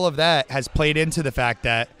 all of that has played into the fact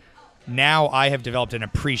that now I have developed an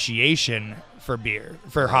appreciation for beer,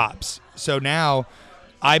 for hops. So now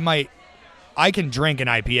I can drink an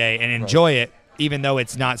IPA and enjoy it, even though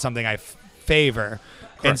it's not something I favor.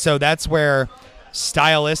 And so that's where,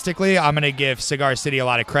 stylistically, I'm going to give Cigar City a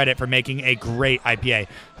lot of credit for making a great IPA.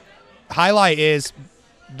 Highlight is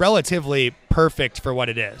relatively perfect for what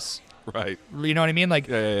it is. Right. You know what I mean? Like,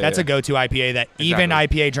 Yeah, that's a go-to IPA that even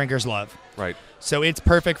IPA drinkers love. Right. So it's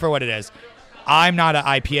perfect for what it is. I'm not an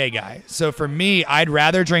IPA guy. So for me, I'd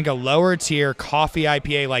rather drink a lower tier coffee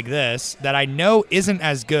IPA like this that I know isn't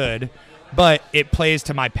as good, but it plays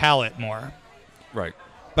to my palate more. Right.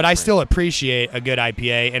 But I still appreciate a good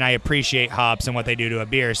IPA, and I appreciate hops and what they do to a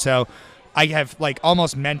beer. So I have like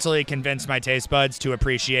almost mentally convinced my taste buds to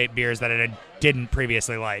appreciate beers that I didn't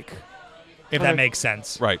previously like, if that makes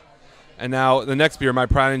sense. Right. And now the next beer, my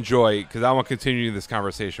Pride and Joy, because I want to continue this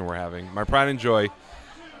conversation we're having. My Pride and Joy,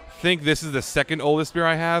 think this is the second oldest beer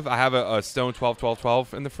I have. I have a Stone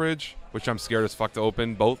 12 in the fridge, which I'm scared as fuck to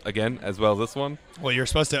open both again, as well as this one. Well, you're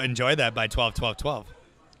supposed to enjoy that by 12.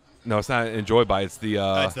 No, it's not Enjoy By. It's the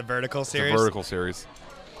It's the vertical series. The vertical series.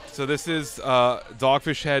 So this is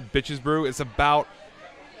Dogfish Head Bitches Brew. It's about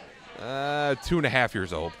 2.5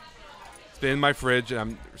 years old. It's been in my fridge, and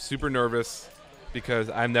I'm super nervous because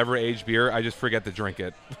I've never aged beer. I just forget to drink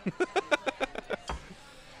it.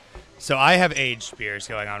 So I have aged beers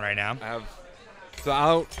going on right now.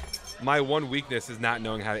 My one weakness is not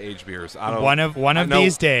knowing how to age beers. One of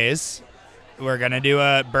these days, we're gonna do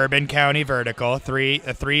a Bourbon County vertical, a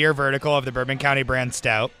 3-year vertical of the Bourbon County brand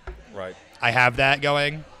Stout. Right. I have that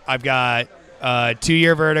going. I've got a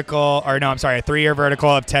 2-year vertical, or no, I'm sorry, a 3-year vertical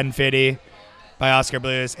of 1050 by Oscar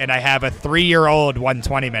Blues, and I have a 3-year-old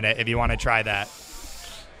 120 minute. If you want to try that.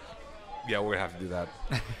 Yeah, we're gonna have to do that.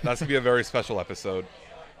 That's gonna be a very special episode.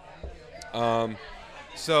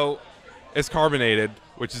 So it's carbonated,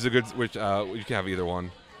 which is a good. Which you can have either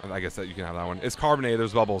one. I guess that you can have that one. It's carbonated.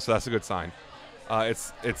 There's bubbles, so that's a good sign.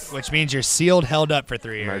 It's which means you're sealed, held up for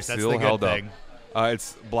 3 years. That's the good thing.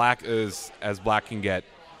 It's black as black can get.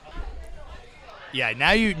 Yeah.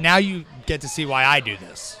 Now you get to see why I do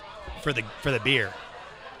this for the beer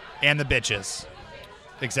and the bitches,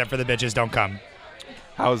 except for the bitches don't come.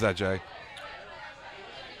 How is that, Jay?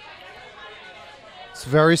 It's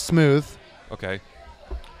very smooth. Okay.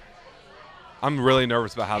 I'm really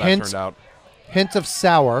nervous about how that turned out. Hint of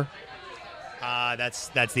sour. That's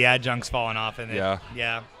the adjuncts falling off in it. Yeah.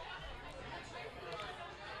 Yeah.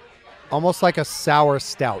 Almost like a sour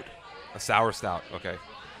stout. A sour stout. Okay.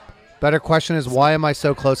 Better question is, why am I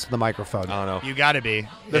so close to the microphone? I don't know. You got to be.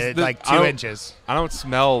 This- like I 2 don't- inches. I don't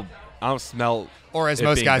smell. Or as it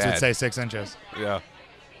most being guys bad. would say, 6 inches. Yeah.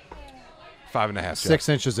 5.5. Jeff. 6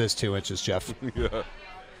 inches is 2 inches, Jeff. Yeah.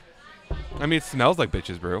 I mean, it smells like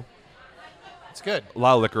Bitches Brew. It's good. A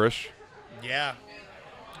lot of licorice. Yeah.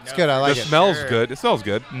 It's good. I like It it. smells Sure. good. It smells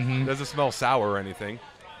good. Mhm. It doesn't smell sour or anything.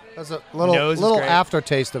 There's a Nose is little great.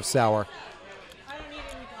 aftertaste of sour.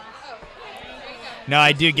 No,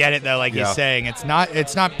 I do get it though. Like Yeah. he's saying, it's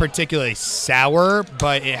not particularly sour,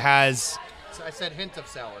 but it has I said hint of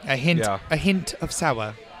sour. a hint Yeah. of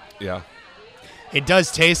sour. Yeah. It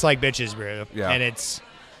does taste like Bitches Brew, Yeah. and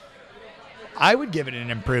I would give it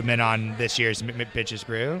an improvement on this year's Bitches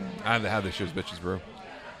Brew. I haven't had this year's Bitches Brew.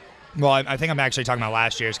 Well, I think I'm actually talking about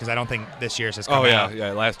last year's because I don't think this year's has come Oh, yeah. out.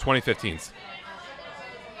 Yeah. Last 2015's.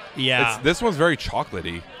 Yeah, This one's very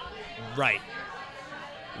chocolatey. right.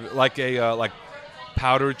 Like like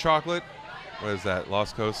powdered chocolate. What is that?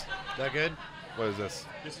 Lost Coast? Is that good? What is this?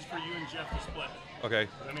 This is for you and Jeff to split. Okay.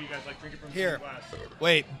 I know you guys like drinking from Here. the same glass.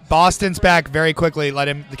 Wait, Boston's back very quickly.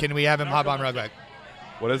 Can we have him hop on real quick?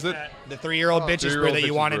 What is it? The 3-year-old Bitches 3-year-old Brew that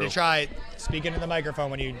you Bitches wanted Brew. to try. Speak into the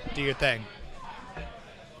microphone when you do your thing.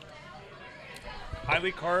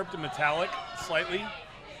 Highly carbed and metallic, slightly.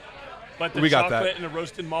 But the We got chocolate that. and the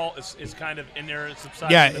roasted malt is kind of in there. It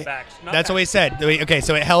subsides Yeah, in the back. Not that's what we said. Okay,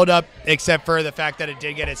 so it held up except for the fact that it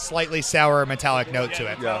did get a slightly sour metallic note to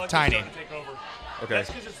it. Yeah. Tiny. Take over. Okay.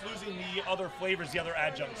 That's because it's losing the other flavors, the other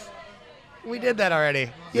adjuncts. We did that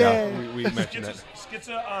already. Yeah. We mentioned that.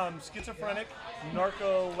 Schizophrenic,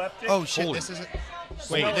 narcoleptic. Oh shit! Holy- This isn't.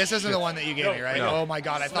 Wait, this isn't the one that you gave me, right? No. Oh my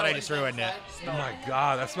god! I thought I just ruined it. Oh my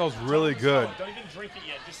God, that smells really good. Don't even drink it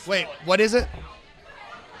yet. Just Wait, smell it. what is it?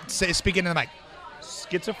 Speak into the mic.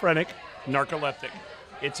 Schizophrenic, narcoleptic.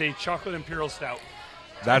 It's a chocolate Imperial stout.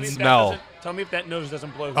 That smell. Tell me if that nose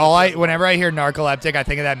doesn't blow. Whenever I hear narcoleptic, I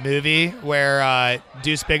think of that movie where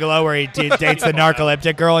Deuce Bigelow, where he dates the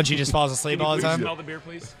narcoleptic girl and she just falls asleep all the Can you time. smell the beer,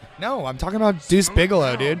 please? No, I'm talking about Deuce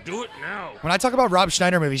Bigelow, dude. Do it now. When I talk about Rob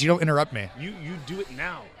Schneider movies, you don't interrupt me. You do it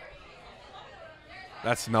now.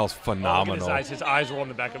 That smells Oh, look phenomenal. at his eyes roll in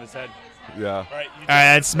the back of his head. Yeah. All right. You do All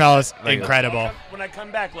right, it. that smells you. incredible. When I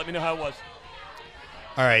come back, let me know how it was.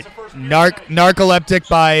 All right, That's the first beer narcoleptic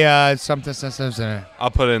by something.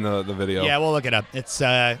 I'll put it in the video. Yeah, we'll look it up. It's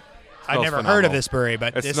I've Smells never heard phenomenal. of this brewery,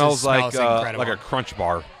 but It this smells like incredible. like a Crunch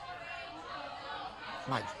bar.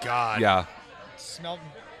 My God. Yeah. Smell.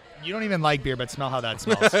 You don't even like beer, but smell how that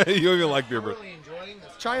smells. You don't even like beer, but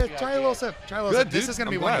try a little sip. Try a little Good, sip. This dude. is gonna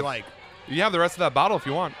I'm be one you glad. like. you have the rest of that bottle if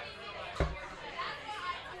you want.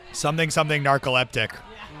 Something narcoleptic.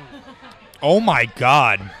 Oh my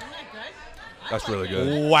God. That's really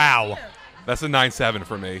good. Wow. That's a 9.7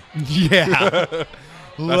 for me. Yeah. That's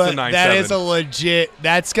a 9.7. That is a legit.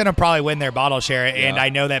 That's gonna probably win their bottle share, and Yeah. I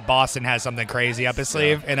know that Boston has something crazy up his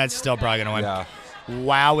sleeve, and that's still probably gonna win. Yeah.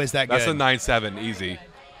 Wow, is that That's good? a 9.7 easy.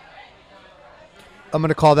 I'm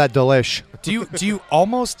gonna call that delish. Do you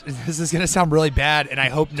almost? This is gonna sound really bad, and I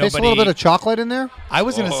hope nobody. Taste a little bit of chocolate in there. I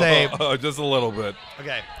was gonna say. Just a little bit.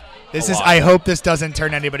 Okay. This A is. lot. I hope this doesn't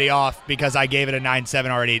turn anybody off because I gave it a 9.7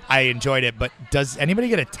 already. I enjoyed it, but does anybody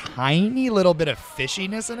get a tiny little bit of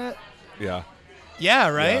fishiness in it? Yeah. Yeah.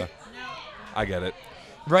 Right. Yeah. I get it.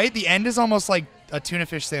 Right. The end is almost like a tuna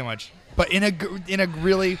fish sandwich, but in a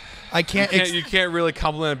really. I can't. You can't really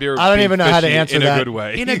compliment a beer. I don't being even know how to fishy answer in that. a good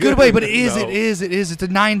way. in a good way, but it is. No. It is. It is. It's a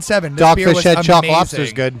 9.7. Dogfish head chopped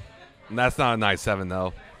lobster's good. And that's not a 9.7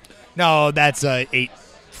 though. No, that's a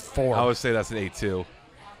 8.4. I would say that's an 8.2.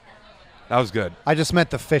 That was good. I just meant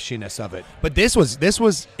the fishiness of it. But this was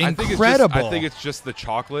incredible. I think it's just the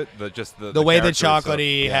chocolate, the way the character, so,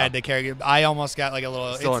 chocolatey yeah. had the character. I almost got like a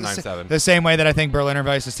little. Still it's a 9.7. The same way that I think Berliner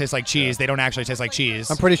Weisses taste like cheese. They don't actually taste like cheese.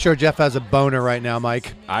 I'm pretty sure Jeff has a boner right now,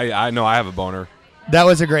 Mike. I know I have a boner. That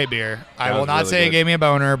was a great beer. I That will was not really say it good. gave me a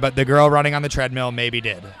boner, but the girl running on the treadmill maybe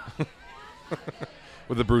did.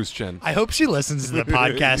 With a bruised chin. I hope she listens to the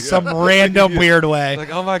podcast some random weird way. Like,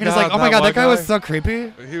 oh my And it's God, like, oh my God, that guy one was so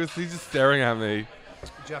creepy. He's just staring at me.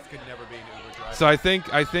 Jeff could never be an Uber driver. So I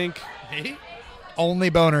think Me?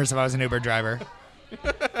 Only boners if I was an Uber driver.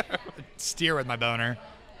 Steer with my boner.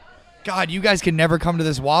 God, you guys can never come to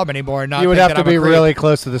this wob anymore and not You would think have that to I'm a be creep. really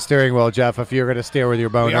close to the steering wheel, Jeff, if you're going to steer with your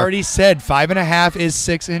boner. We already said 5.5 is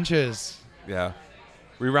 6 inches. yeah,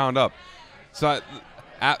 we round up. So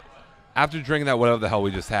after drinking that whatever the hell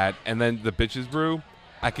we just had, and then the bitches brew,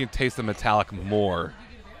 I can taste the metallic more.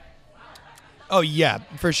 Oh yeah,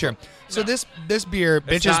 for sure. So this beer,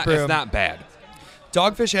 It's Bitches not, Brew, It's not bad.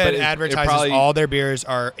 Dogfish Head but it advertises probably- all their beers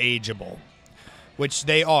are ageable, which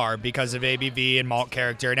they are because of ABV and malt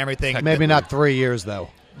character and everything. Maybe not 3 years, though.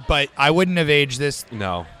 But I wouldn't have aged this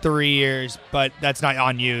No, 3 years. But that's not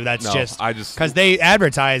on you. That's No, just I just- because they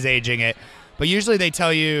advertise aging it. But usually they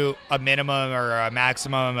tell you a minimum or a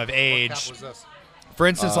maximum of age. For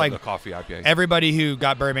instance, like the coffee IPA. everybody who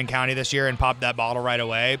got Bourbon County this year and popped that bottle right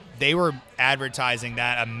away, they were advertising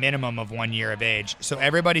that a minimum of 1 year of age. So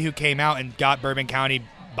everybody who came out and got Bourbon County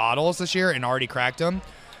bottles this year and already cracked them,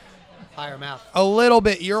 Higher mouth. a little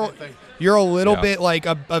bit. You're a little Yeah. bit like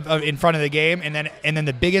in front of the game, and then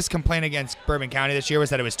the biggest complaint against Bourbon County this year was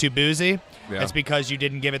that it was too boozy. Yeah. That's because you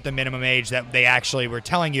didn't give it the minimum age that they actually were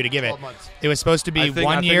telling you to give it. 12 months. It was supposed to be I think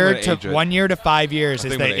 1 we're year gonna to age it. 1 year to 5 years I is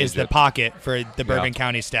think we're the gonna is age the it. pocket for the Bourbon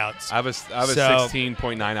County stouts. I have a So-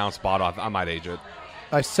 16.9 ounce bottle. I might age it.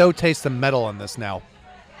 I so taste the metal in this now.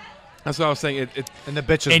 That's what I was saying. It And the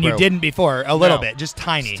bitches And you brew. didn't before, a little No. bit, just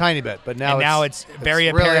tiny. It's a tiny bit, but now and now it's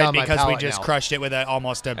very really apparent on my because we palate just now. crushed it with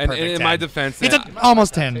almost a and perfect in 10. my defense, It's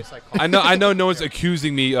almost 10. I know no one's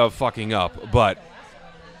accusing me of fucking up, but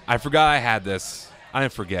I forgot I had this. I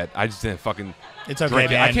didn't forget. I just didn't fucking It's okay,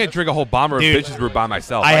 drink it. man. I can't drink a whole bomber Dude, of bitches brew by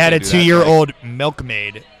myself. I had a can't do that. 2-year-old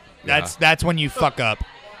milkmaid. That's when you fuck up.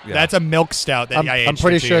 Yeah. That's a milk stout that I aged I'm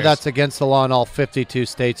pretty for 2 sure years. that's against the law in all 52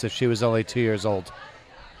 states if she was only 2 years old.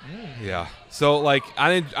 Yeah. So like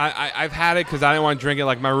I've had it because I didn't want to drink it.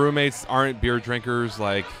 Like my roommates aren't beer drinkers.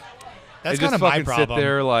 Like That's they just kind of my fucking problem. sit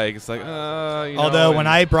there like it's like Although when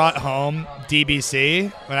I brought home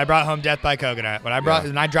DBC, when I brought home Death by Coconut, when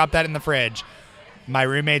I dropped that in the fridge, my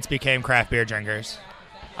roommates became craft beer drinkers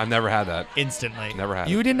I've never had that. instantly. Never had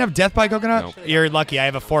You it. didn't have Death by Coconut? Nope. You're lucky. I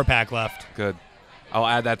have a 4-pack left. Good. I'll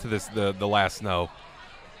add that to the last snow.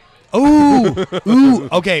 Ooh.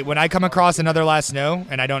 Okay, when I come across another Last Snow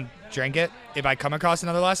and I don't drink it, if I come across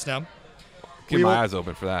another Last Snow, Keep We my will- eyes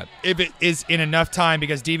open for that. if it is in enough time,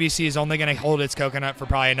 because DBC is only going to hold its coconut for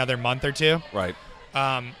probably another month or two. Right.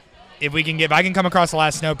 If I can come across the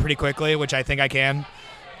Last Snow pretty quickly, which I think I can,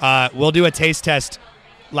 we'll do a taste test.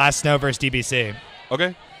 Last Snow versus DBC.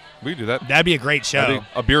 Okay. We can do that. That'd be a great show. That'd be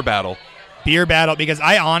a beer battle. Beer battle, because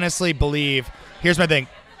I honestly believe. Here's my thing: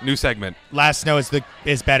 New segment. Last Snow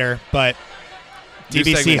is better, but New DBC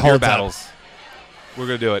segment, beer holds up. battles. We're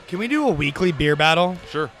gonna do it. Can we do a weekly beer battle?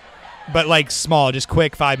 Sure. But like small, just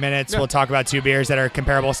quick, 5 minutes. Yeah. We'll talk about 2 beers that are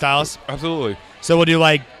comparable styles. Absolutely. So we'll do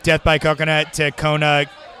like Death by Coconut to Kona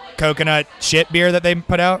coconut shit beer that they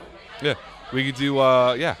put out. Yeah. We could do.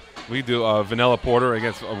 We could do vanilla porter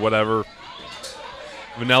against whatever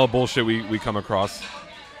vanilla bullshit we come across.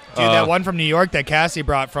 Dude, that one from New York that Cassie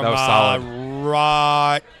brought from That was solid.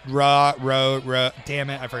 damn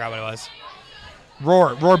it, I forgot what it was.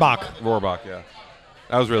 Rohrbach. Rohrbach. Yeah.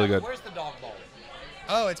 That was really good. Where's the dog bowl?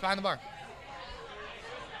 Oh, it's behind the bar.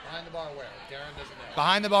 Behind the bar where? Darren doesn't know.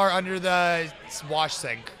 Behind the bar under the wash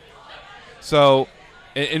sink. So,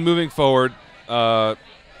 in moving forward, I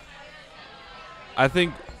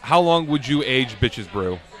think how long would you age Bitches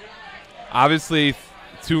Brew? Obviously,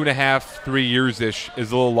 2.5, 3 years ish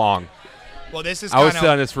is a little long. Well, this is I would kind sit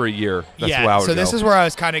on of this for a year. That's yeah. where I would So this go. is where I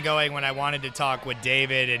was kind of going when I wanted to talk with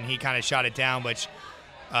David, and he kind of shot it down, which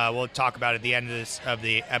we'll talk about at the end of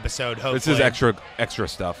the episode. Hopefully, This is extra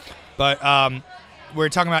stuff. But we're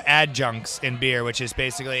talking about adjuncts in beer, which is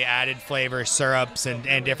basically added flavor, syrups,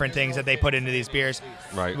 and different things that they put into these beers,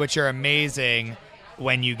 Right. which are amazing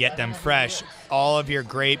when you get them fresh. All of your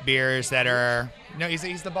great beers that are no,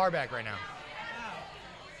 he's the bar back right now.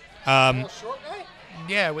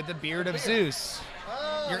 Yeah, with the beard of Zeus.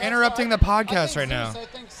 You're interrupting the podcast right now. I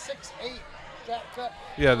think 6'8", Jack Cut.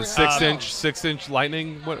 Yeah, the 6-inch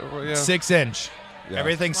lightning. What? Yeah. 6 inch. Yeah.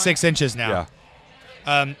 Everything's 6 inches now.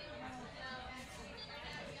 Yeah.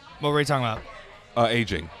 What were we talking about?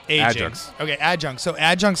 Aging. Aging. Adjuncts. Okay, adjuncts. So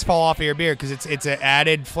adjuncts fall off of your beer because it's an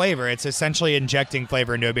added flavor. It's essentially injecting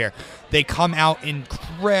flavor into a beer. They come out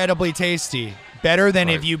incredibly tasty. Better than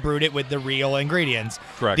if Right. you brewed it with the real ingredients.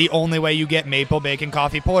 Correct. The only way you get maple bacon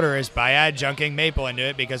coffee porter is by adjuncting maple into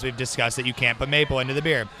it because we've discussed that you can't put maple into the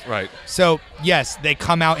beer. Right. So, yes, they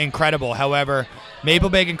come out incredible. However, maple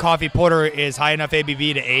bacon coffee porter is high enough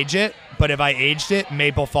ABV to age it, but if I aged it,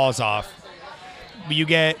 maple falls off. You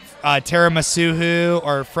get tiramisu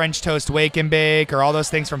or French toast wake and bake or all those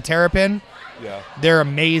things from Terrapin. Yeah. They're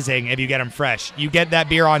amazing if you get them fresh. You get that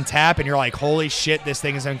beer on tap and you're like, holy shit, this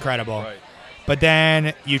thing is incredible. Right. But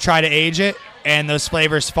then you try to age it and those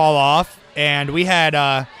flavors fall off. And we had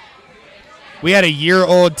a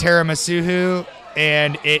year-old tiramisu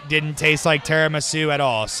and it didn't taste like tiramisu at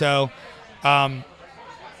all. So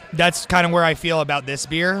that's kind of where I feel about this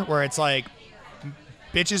beer, where it's like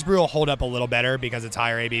Bitches Brew will hold up a little better because it's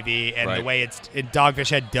higher ABV and the Right. way Dogfish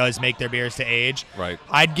Head does make their beers to age. Right.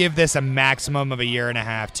 I'd give this a maximum of a year and a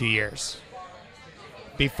half, 2 years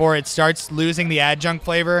before it starts losing the adjunct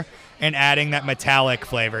flavor and adding that metallic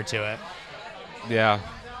flavor to it. Yeah.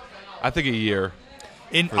 I think a year.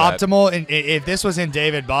 In For that. optimal, if this was in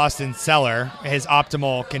David Boston's cellar, his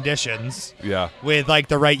optimal conditions Yeah. with like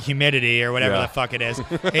the right humidity or whatever Yeah. the fuck it is,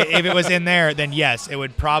 if it was in there, then yes, it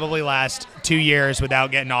would probably last 2 years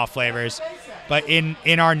without getting off flavors. But in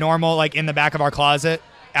our normal, like in the back of our closet,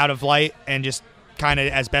 out of light, and just kind of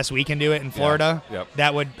as best we can do it in Florida,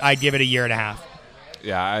 Yep. I'd give it a year and a half.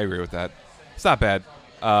 Yeah, I agree with that. It's not bad.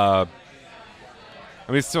 I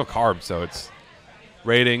mean, it's still carb, so it's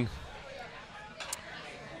rating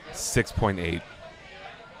 6.8.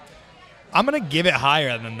 I'm gonna give it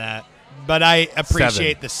higher than that, but I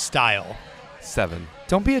appreciate 7. the style. 7.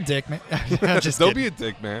 Don't be a dick, man. Just Don't kidding. be a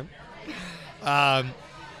dick, man. No,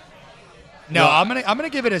 Well, I'm gonna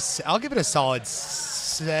give it I'll give it a solid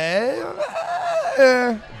 7.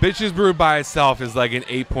 Bitches Brew by itself is like an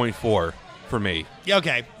 8.4 for me.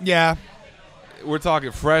 Okay, yeah. We're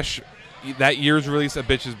talking fresh. That year's release of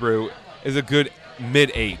Bitches Brew is a good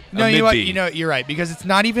mid-8. No, a you know what? mid-B. You know you're right because it's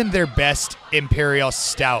not even their best Imperial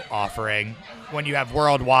Stout offering. When you have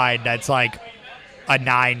worldwide, that's like a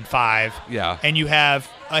 9.5. Yeah. And you have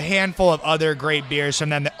a handful of other great beers from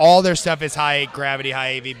them. All their stuff is high gravity,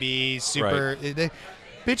 high ABV, super.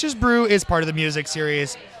 Bitches Brew is part of the music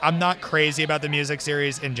series. I'm not crazy about the music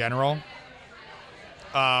series in general.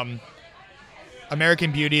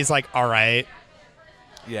 American Beauty is like all right.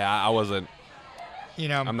 Yeah, I wasn't. You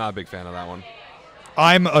know, I'm not a big fan of that one.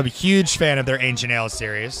 I'm a huge fan of their Ancient Ale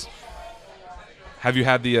series. Have you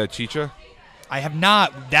had the Chicha? I have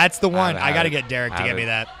not. That's the one. haven't I had got to it. get Derek to I get me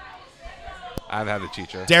haven't. that. I've had the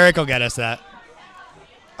Chicha. Derek will get us that.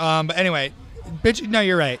 But anyway, bitch. No,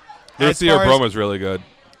 you're right. Their As far as- Theobroma is really good.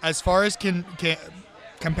 As far as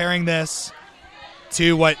comparing this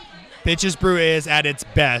to what Bitches Brew is at its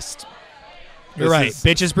best, you're This right. is-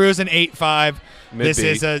 Bitches Brew is an 8.5. This Mid-B.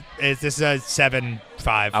 is a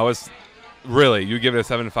 7.5. I was really. You give it a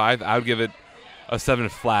 7.5. I would give it a 7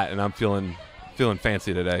 flat, and I'm feeling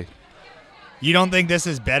fancy today. You don't think this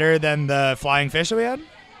is better than the Flying Fish that we had?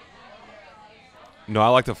 No, I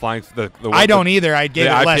like the flying. The I don't either. I gave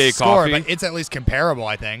the it less IPA score, coffee? but it's at least comparable,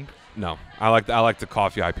 I think. No, I like the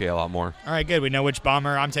coffee IPA a lot more. All right, good. We know which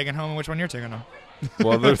bomber I'm taking home and which one you're taking home.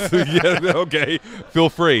 Well, there's yeah, okay. Feel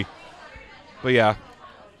free, but yeah.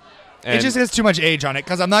 It just has too much age on it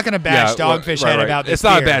because I'm not going to bash Dogfish Head about this It's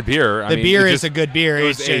not beer. a bad beer. I The mean, beer it is just- a good beer. It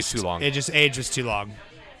was It's aged just too long It just age was too long.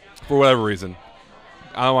 for whatever reason.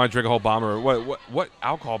 I don't want to drink a whole bomber. What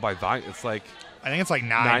alcohol by volume? It's like I think it's like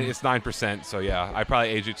 9. It's 9%. So yeah, I probably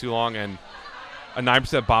aged it too long, and a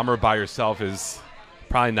 9% bomber by yourself is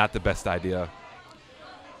probably not the best idea.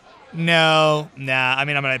 Nah. I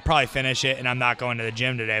mean, I'm going to probably finish it, and I'm not going to the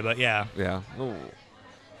gym today, but yeah. Yeah. Ooh.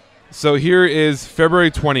 So here is February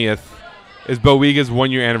 20th is Bowigens'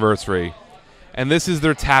 1-year anniversary, and this is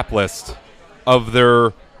their tap list of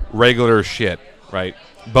their regular shit, right?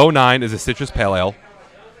 Bow 9 is a citrus pale ale.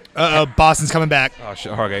 Boston's coming back. Oh,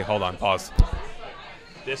 shit. Okay, hold on. Pause.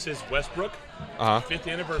 This is Westbrook, Uh-huh. 5th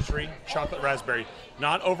anniversary, chocolate raspberry.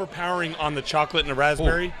 Not overpowering on the chocolate and the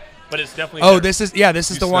raspberry, but it's definitely Oh, there. this is the You one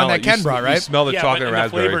smell that it. Ken You brought, You right? smell the yeah, chocolate but and in the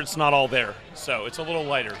raspberry. flavor, it's not all there, so it's a little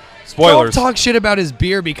lighter. Spoilers. Don't talk shit about his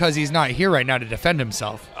beer because he's not here right now to defend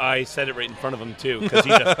himself. I said it right in front of him, too, because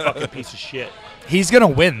he's a fucking piece of shit. He's gonna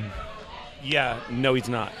win. Yeah, no, he's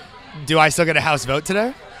not. Do I still get a house vote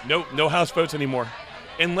today? No house votes anymore.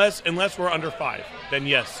 Unless we're under 5, then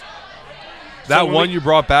yes. That So when one we- you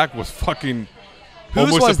brought back was fucking Whose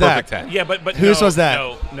almost was a perfect that? 10. Yeah, but Whose no, was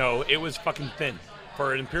that? No, it was fucking thin.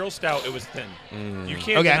 For an Imperial Stout, it was thin. You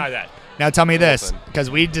can't Okay. deny that. Now tell me this, Listen. because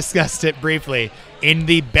we discussed it briefly. In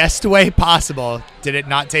the best way possible, did it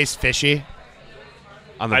not taste fishy?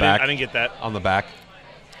 On the I back. didn't get that. On the back.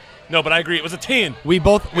 No, but I agree. It was a tan. We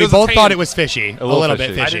both was a thought tan. it was fishy, a little little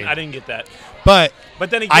bit fishy. fishy. I didn't get that. But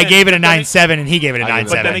But then again, I gave it a but then- 9.7, and he gave it a I gave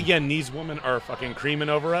it a 9.7. But then again, these women are fucking creaming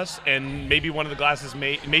over us, and maybe one of the glasses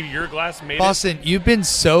maybe your glass made Boston, you've been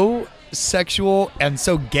so sexual and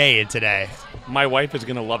so gay today. it. My wife is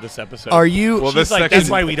gonna love this episode. Are you? Well, She's this like, section- that's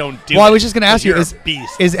why we don't do well, it. I was just going to ask you: You're is a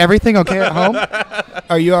beast. is everything okay at home?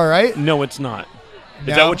 Are you all right? No, it's not. Is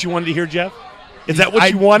No? that what you wanted to hear, Jeff? Is that what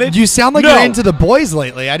you wanted? You sound like No. you're into the boys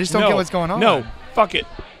lately. I just don't No. get what's going on. No, fuck it.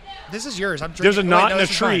 This is yours. I'm drinking. There's a wait, knot no, in a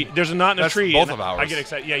this is tree. mine. There's a knot in a That's tree. both and of ours. I get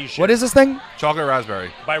excited. Yeah, you should. What is this thing? Chocolate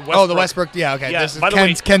raspberry. By Westbrook. Oh, the Westbrook. Yeah, okay. Yeah, This is by the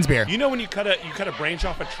way, Ken's beer. You know when you cut a branch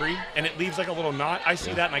off a tree and it leaves like a little knot? I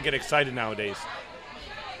see that and I get excited nowadays.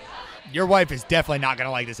 Your wife is definitely not going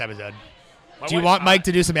to like this episode. My Do you wife- want Mike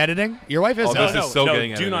to do some editing? Your wife is. Oh, No, this is so no,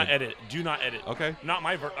 getting do not edited. edit. Do not edit. Okay. Not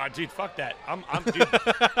my dude. Fuck that. Dude.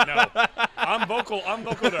 No. I'm vocal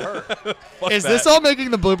to her. Fuck Is that. this all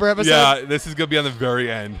making the blooper episode? Yeah, this is going to be on the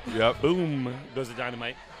very end. Yep. Boom goes the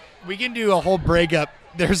dynamite. We can do a whole breakup.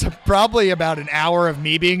 There's probably about an hour of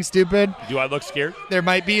me being stupid. Do I look scared? There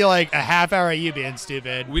might be like a half hour of you being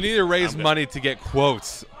stupid. We need to raise I'm good. money to get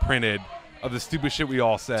quotes printed of the stupid shit we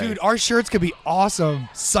all say. Dude, our shirts could be awesome.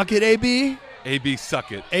 Suck it, AB. AB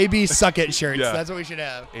suck it. AB suck it shirts. Yeah. That's what we should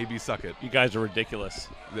have. AB suck it. You guys are ridiculous.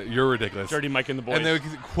 You're ridiculous. Dirty Mike and the boys. And then we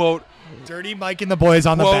can quote, Dirty Mike and the boys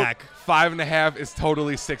on the quote back. 5.5 is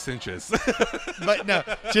totally 6 inches. But no,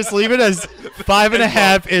 just leave it as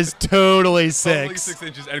 5.5 is totally Totally 6. 6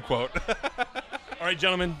 inches, end quote. All right,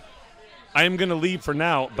 gentlemen. I am going to leave for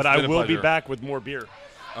now, but It's I been a will be pleasure. back with more beer.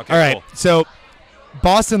 Okay, All right, cool. so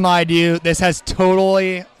Boston lied to you. This has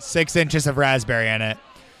totally 6 inches of raspberry in it.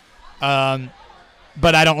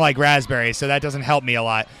 But I don't like raspberry, so that doesn't help me a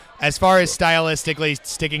lot. As far as stylistically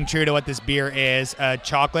sticking true to what this beer is,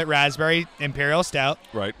 chocolate raspberry Imperial Stout.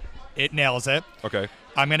 Right. It nails it. Okay.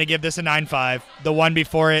 I'm going to give this a 9.5. The one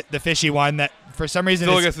before it, the fishy one, that for some reason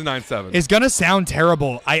Still is, gets a 9.7. is going to sound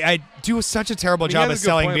terrible. I do such a terrible He job has of a good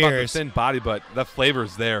selling point about the beers. thin body, but the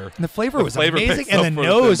flavor's there. And the flavor The was flavor amazing, picks and up the for the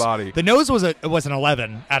thin nose. body. The nose was an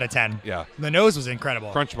 11 out of 10. Yeah. The nose was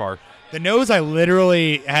incredible. Crunch bar. The nose, I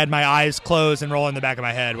literally had my eyes closed and roll in the back of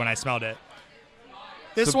my head when I smelled it.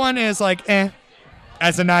 This one is like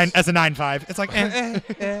as a 9.5. It's like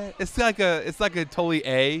It's like a totally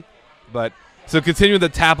A, but so continuing the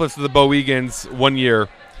tap list of the Bowigens 1 year.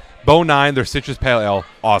 Bow 9, their citrus pale ale,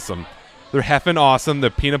 awesome. Their Heffen, awesome. Their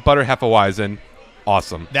peanut butter Hefeweizen,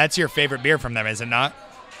 awesome. That's your favorite beer from them, is it not?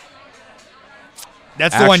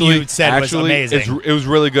 That's the one you said was amazing. It was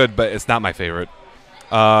really good, but it's not my favorite.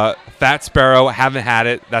 Fat Sparrow, haven't had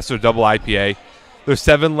it. That's their double IPA. Their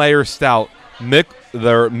 7-layer stout,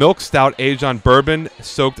 their milk stout aged on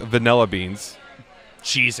bourbon-soaked vanilla beans.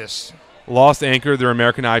 Jesus. Lost Anchor, their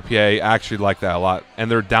American IPA. I actually like that a lot. And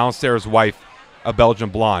their Downstairs Wife, a Belgian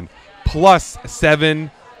blonde. Plus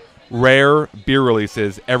 7 rare beer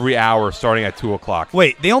releases every hour starting at 2 o'clock.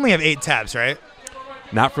 Wait, they only have 8 taps, right?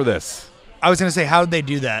 Not for this. I was going to say, how did they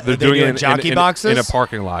do that? They're Are they doing it doing jockey boxes? in a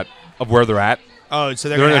parking lot of where they're at. Oh, so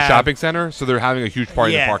they're They're in going a to shopping center, so they're having a huge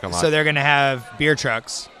party in the parking lot. So they're going to have beer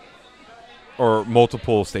trucks. Or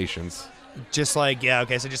multiple stations. Just like,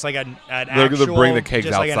 okay, so just like an They're actual, gonna bring the kegs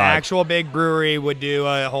just like an outside. actual big brewery would do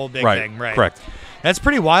a whole big Right, thing, right? correct. That's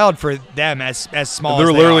pretty wild for them as small They're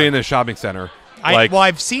as they literally are. in a shopping center.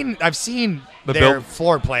 I've seen The their build-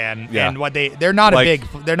 floor plan Yeah. and what they're not Like,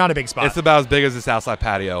 a big spot. It's about as big as this outside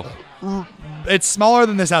patio. It's smaller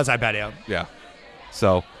than this outside patio. Yeah.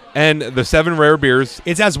 So, and the 7 rare beers.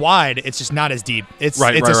 It's as wide. It's just not as deep. It's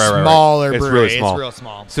Right, it's right, a right, right. smaller It's brewery. really small. It's real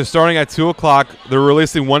small. So starting at 2 o'clock, they're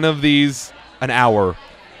releasing one of these an hour.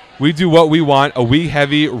 We do what we want, a wee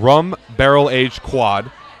heavy rum barrel aged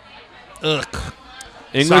quad. Ugh.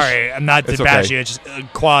 Sorry, I'm not to It's bash okay. you. It's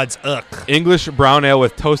just quads. Ugh. English brown ale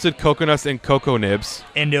with toasted coconuts and cocoa nibs.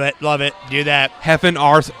 Into it. Love it. Do that. Heffin'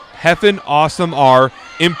 Awesome R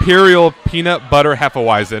Imperial peanut butter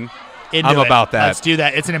Hefeweizen. Into I'm it. about that. Let's do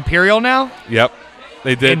that. It's an Imperial now? Yep,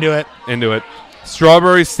 they did. Into it.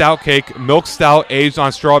 Strawberry stout cake, milk stout aged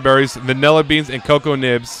on strawberries, vanilla beans, and cocoa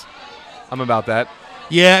nibs. I'm about that.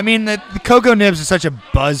 Yeah, I mean, the cocoa nibs are such a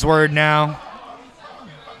buzzword now.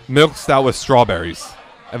 Milk stout with strawberries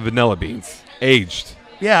and vanilla beans, aged.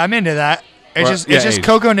 Yeah, I'm into that. It's Right, just aged.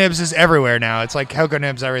 cocoa nibs is everywhere now. It's like cocoa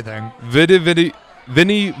nibs everything. Vidi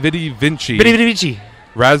Vinci. Bitty.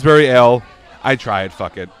 Raspberry ale. I try it.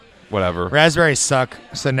 Fuck it. Whatever. Raspberries suck,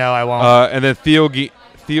 so no, I won't. And then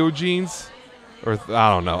Theogenes, or I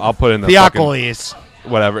don't know. I'll put in the fucking, Theocoles.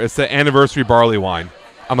 whatever. It's the anniversary barley wine.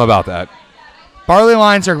 I'm about that. Barley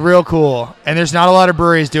wines are real cool, and there's not a lot of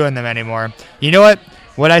breweries doing them anymore. You know what?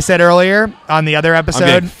 What I said earlier on the other I'm episode.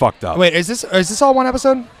 getting fucked up. Wait, is this all one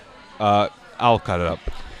episode? I'll cut it up.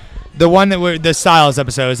 The one the Styles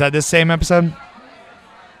episode, is that this same episode?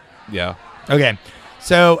 Yeah. Okay.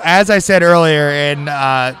 So as I said earlier in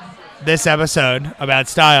this episode about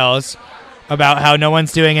Styles, about how no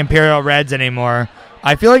one's doing Imperial Reds anymore,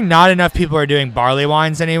 I feel like not enough people are doing barley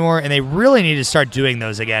wines anymore, and they really need to start doing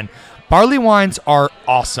those again. Barley wines are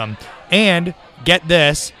awesome. And get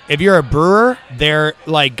this, if you're a brewer, they're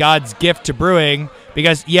like God's gift to brewing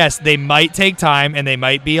because, yes, they might take time and they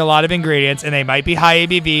might be a lot of ingredients and they might be high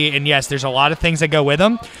ABV. And, yes, there's a lot of things that go with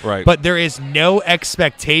them. Right. But there is no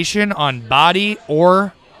expectation on body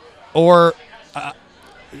or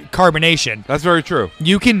carbonation. That's very true.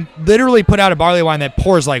 You can literally put out a barley wine that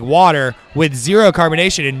pours like water with zero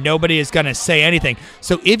carbonation and nobody is going to say anything.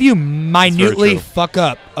 So if you minutely true. fuck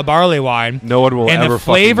up a barley wine No one will and ever the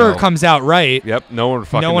flavor fucking know. comes out right, Yep. No one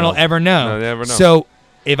fucking no one will ever know. No, they never know. So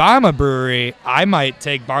if I'm a brewery, I might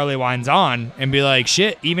take barley wines on and be like,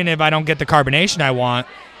 shit, even if I don't get the carbonation I want,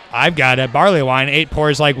 I've got a barley wine. It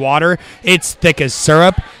pours like water. It's thick as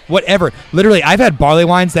syrup. Whatever. Literally, I've had barley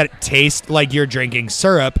wines that taste like you're drinking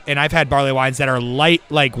syrup, and I've had barley wines that are light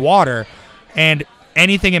like water, and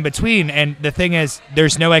anything in between. And the thing is,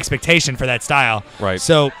 there's no expectation for that style. Right.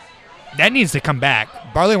 So that needs to come back.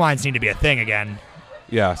 Barley wines need to be a thing again.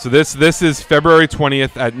 Yeah. So this is February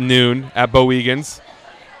 20th at noon at Bowigens.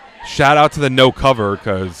 Shout out to the no cover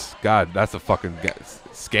because God, that's a fucking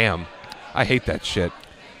scam. I hate that shit.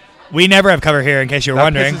 We never have cover here, in case you're That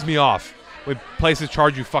wondering. pisses me off. When places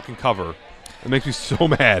charge you fucking cover, it makes me so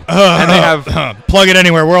mad. And they have Plug it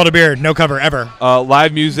anywhere. World of Beer. No cover ever.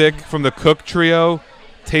 live music from the Cook Trio,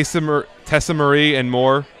 Tessa Marie, and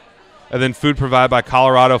more. And then food provided by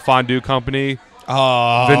Colorado Fondue Company,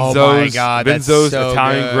 Oh, Vinzo's, my God. That's Vinzo's so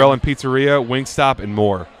Italian good. Grill and Pizzeria, Wingstop, and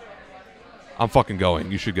more. I'm fucking going.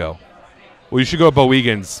 You should go. Well, you should go to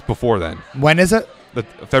Bowigens before then. When is it?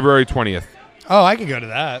 February 20th, Oh, I could go to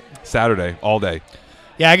that. Saturday, all day.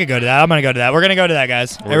 Yeah, I could go to that. I'm going to go to that. We're going to go to that,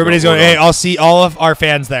 guys. We're Everybody's going- going. we're Hey, going. I'll see all of our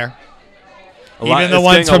fans there. Even the It's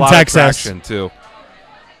ones getting a from lot of Texas. traction, too.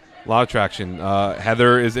 A lot of traction.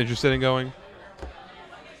 Heather is interested in going.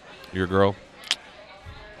 Your girl.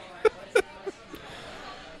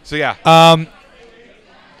 So yeah,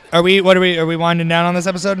 Are we winding down on this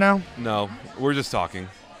episode now? no, we're just talking.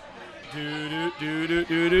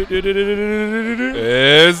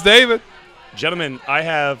 It's David. Gentlemen, I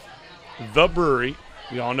have the brewery.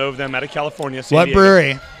 We all know of them out of California. San What Diego.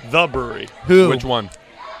 brewery? The brewery. Who? Which one?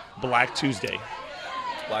 Black Tuesday.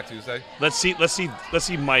 Black Tuesday. Let's see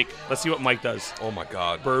Mike. Let's see what Mike does. Oh my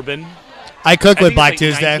God. Bourbon. I cook I with think Black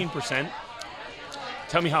it's like Tuesday. 19%.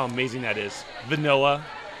 Tell me how amazing that is. Vanilla,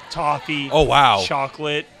 toffee. Oh, wow.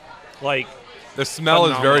 Chocolate. Like The smell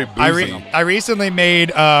is very Phenomenal. boozy. I recently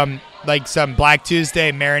made like some Black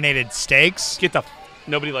Tuesday marinated steaks, get the.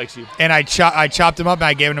 Nobody likes you. and I chopped them up and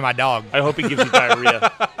I gave them to my dog. I hope it gives you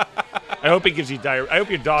diarrhea. I hope it gives you diarrhea. I hope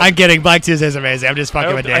your dog. I'm kidding. Black Tuesday is amazing. I'm just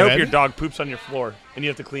fucking with I David. hope your dog poops on your floor and you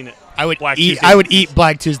have to clean it. I would Black eat. Tuesday. I would eat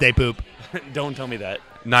Black Tuesday poop. Don't tell me that.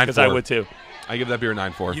 9.4. Because I would too. I give that beer a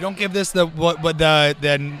 9.4. You don't give this the Is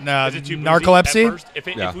it too boozy narcolepsy. at first?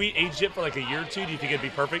 Yeah. If we aged it for like a year or two, do you think it'd be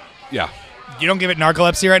perfect? Yeah. You don't give it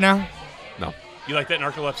narcolepsy right now, No. You like that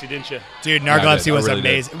narcolepsy, didn't you? dude. I Narcolepsy did. I was really did.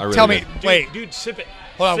 amazing. I really Tell did. me, Dude, wait, dude, sip it.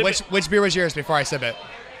 hold on. Sip Which beer was yours before I sip it?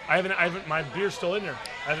 I haven't. My beer's still in there.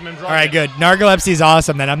 I haven't been drawing. All right, good. Narcolepsy is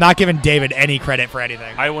awesome. Then I'm not giving David any credit for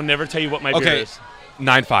anything. I will never tell you what my beer Okay. is.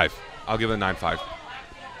 9.5. I'll give it a 9.5.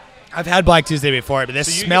 I've had Black Tuesday before, but this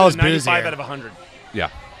So you smells give it a 95 boozier. out of 100. Yeah.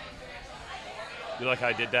 You like how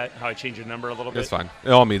I did that? How I changed your number a little bit? That's fine. It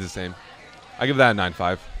all means the same. I give that a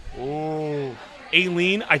 9.5. Ooh.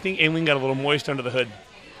 Aileen, I think Aileen got a little moist under the hood.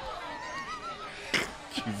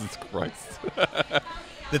 Jesus Christ.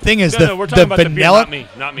 The thing is, No, we're talking about vanilla, the beer,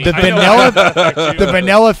 not me. the I know vanilla, about that fact, too. the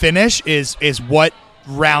vanilla finish is what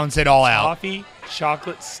rounds it all out. Coffee,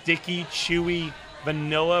 chocolate, sticky, chewy,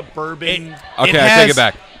 vanilla, bourbon. Okay, I has- take it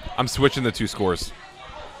back. I'm switching the 2 scores.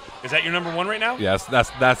 Is that your number 1 right now? Yes, that's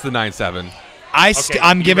the 9.7.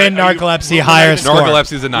 I'm you giving ready? Are you- Narcolepsy we're higher not score.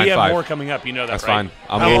 Narcolepsy is a We have 9.5. more coming up. You know that, That's right? fine.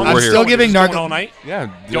 I'm How long- here. still giving Is this Narco- going all night. Yeah.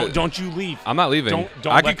 Don't you leave. I'm not leaving.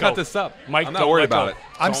 Don't I let can cut go. this up. Mike, I'm not don't worried let go. about it.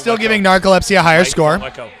 I'm Don't still let giving go. Narcolepsy a higher Mike, score. don't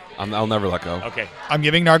let go. I'll never let go. Okay. I'm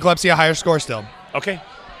giving Narcolepsy a higher score still. Okay.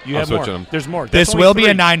 You I'm have more. switching them. There's more. This That's only will be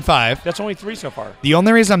a 3. 9.5. That's only 3 so far. The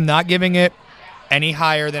only reason I'm not giving it any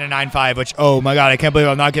higher than a 9.5, which, oh my God, I can't believe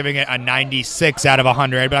I'm not giving it a 96 out of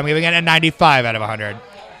 100, but I'm giving it a 95 out of 100.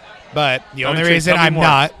 But the Tell me, only Chase, reason tell me I'm more.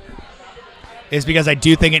 not is because I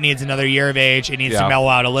do think it needs another year of age. It needs Yeah. to mellow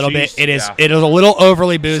out a little bit. Jeez, It is yeah. it is a little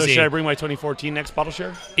overly So boozy. should I bring my 2014 next bottle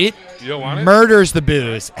share? It You don't want it? murders the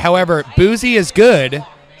booze. However, boozy is good.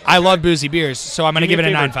 I love boozy beers, so I'm going to Do give me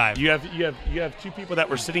it a favor. 9.5. You have 2 people that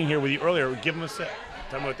were sitting here with you earlier. Give them a sip.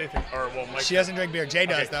 Tell me what they think. Or well, Mike. She doesn't drink beer. Jay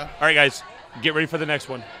does, Okay. though. All right, guys, get ready for the next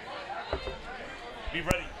one. Be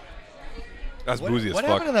ready. That's boozy as What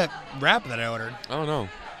fuck. happened to that wrap that I ordered? I don't know.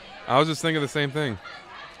 I was just thinking the same thing.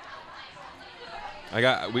 We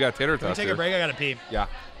got tater Can we tots take here. a break? I got to pee. Yeah.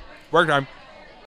 Work time.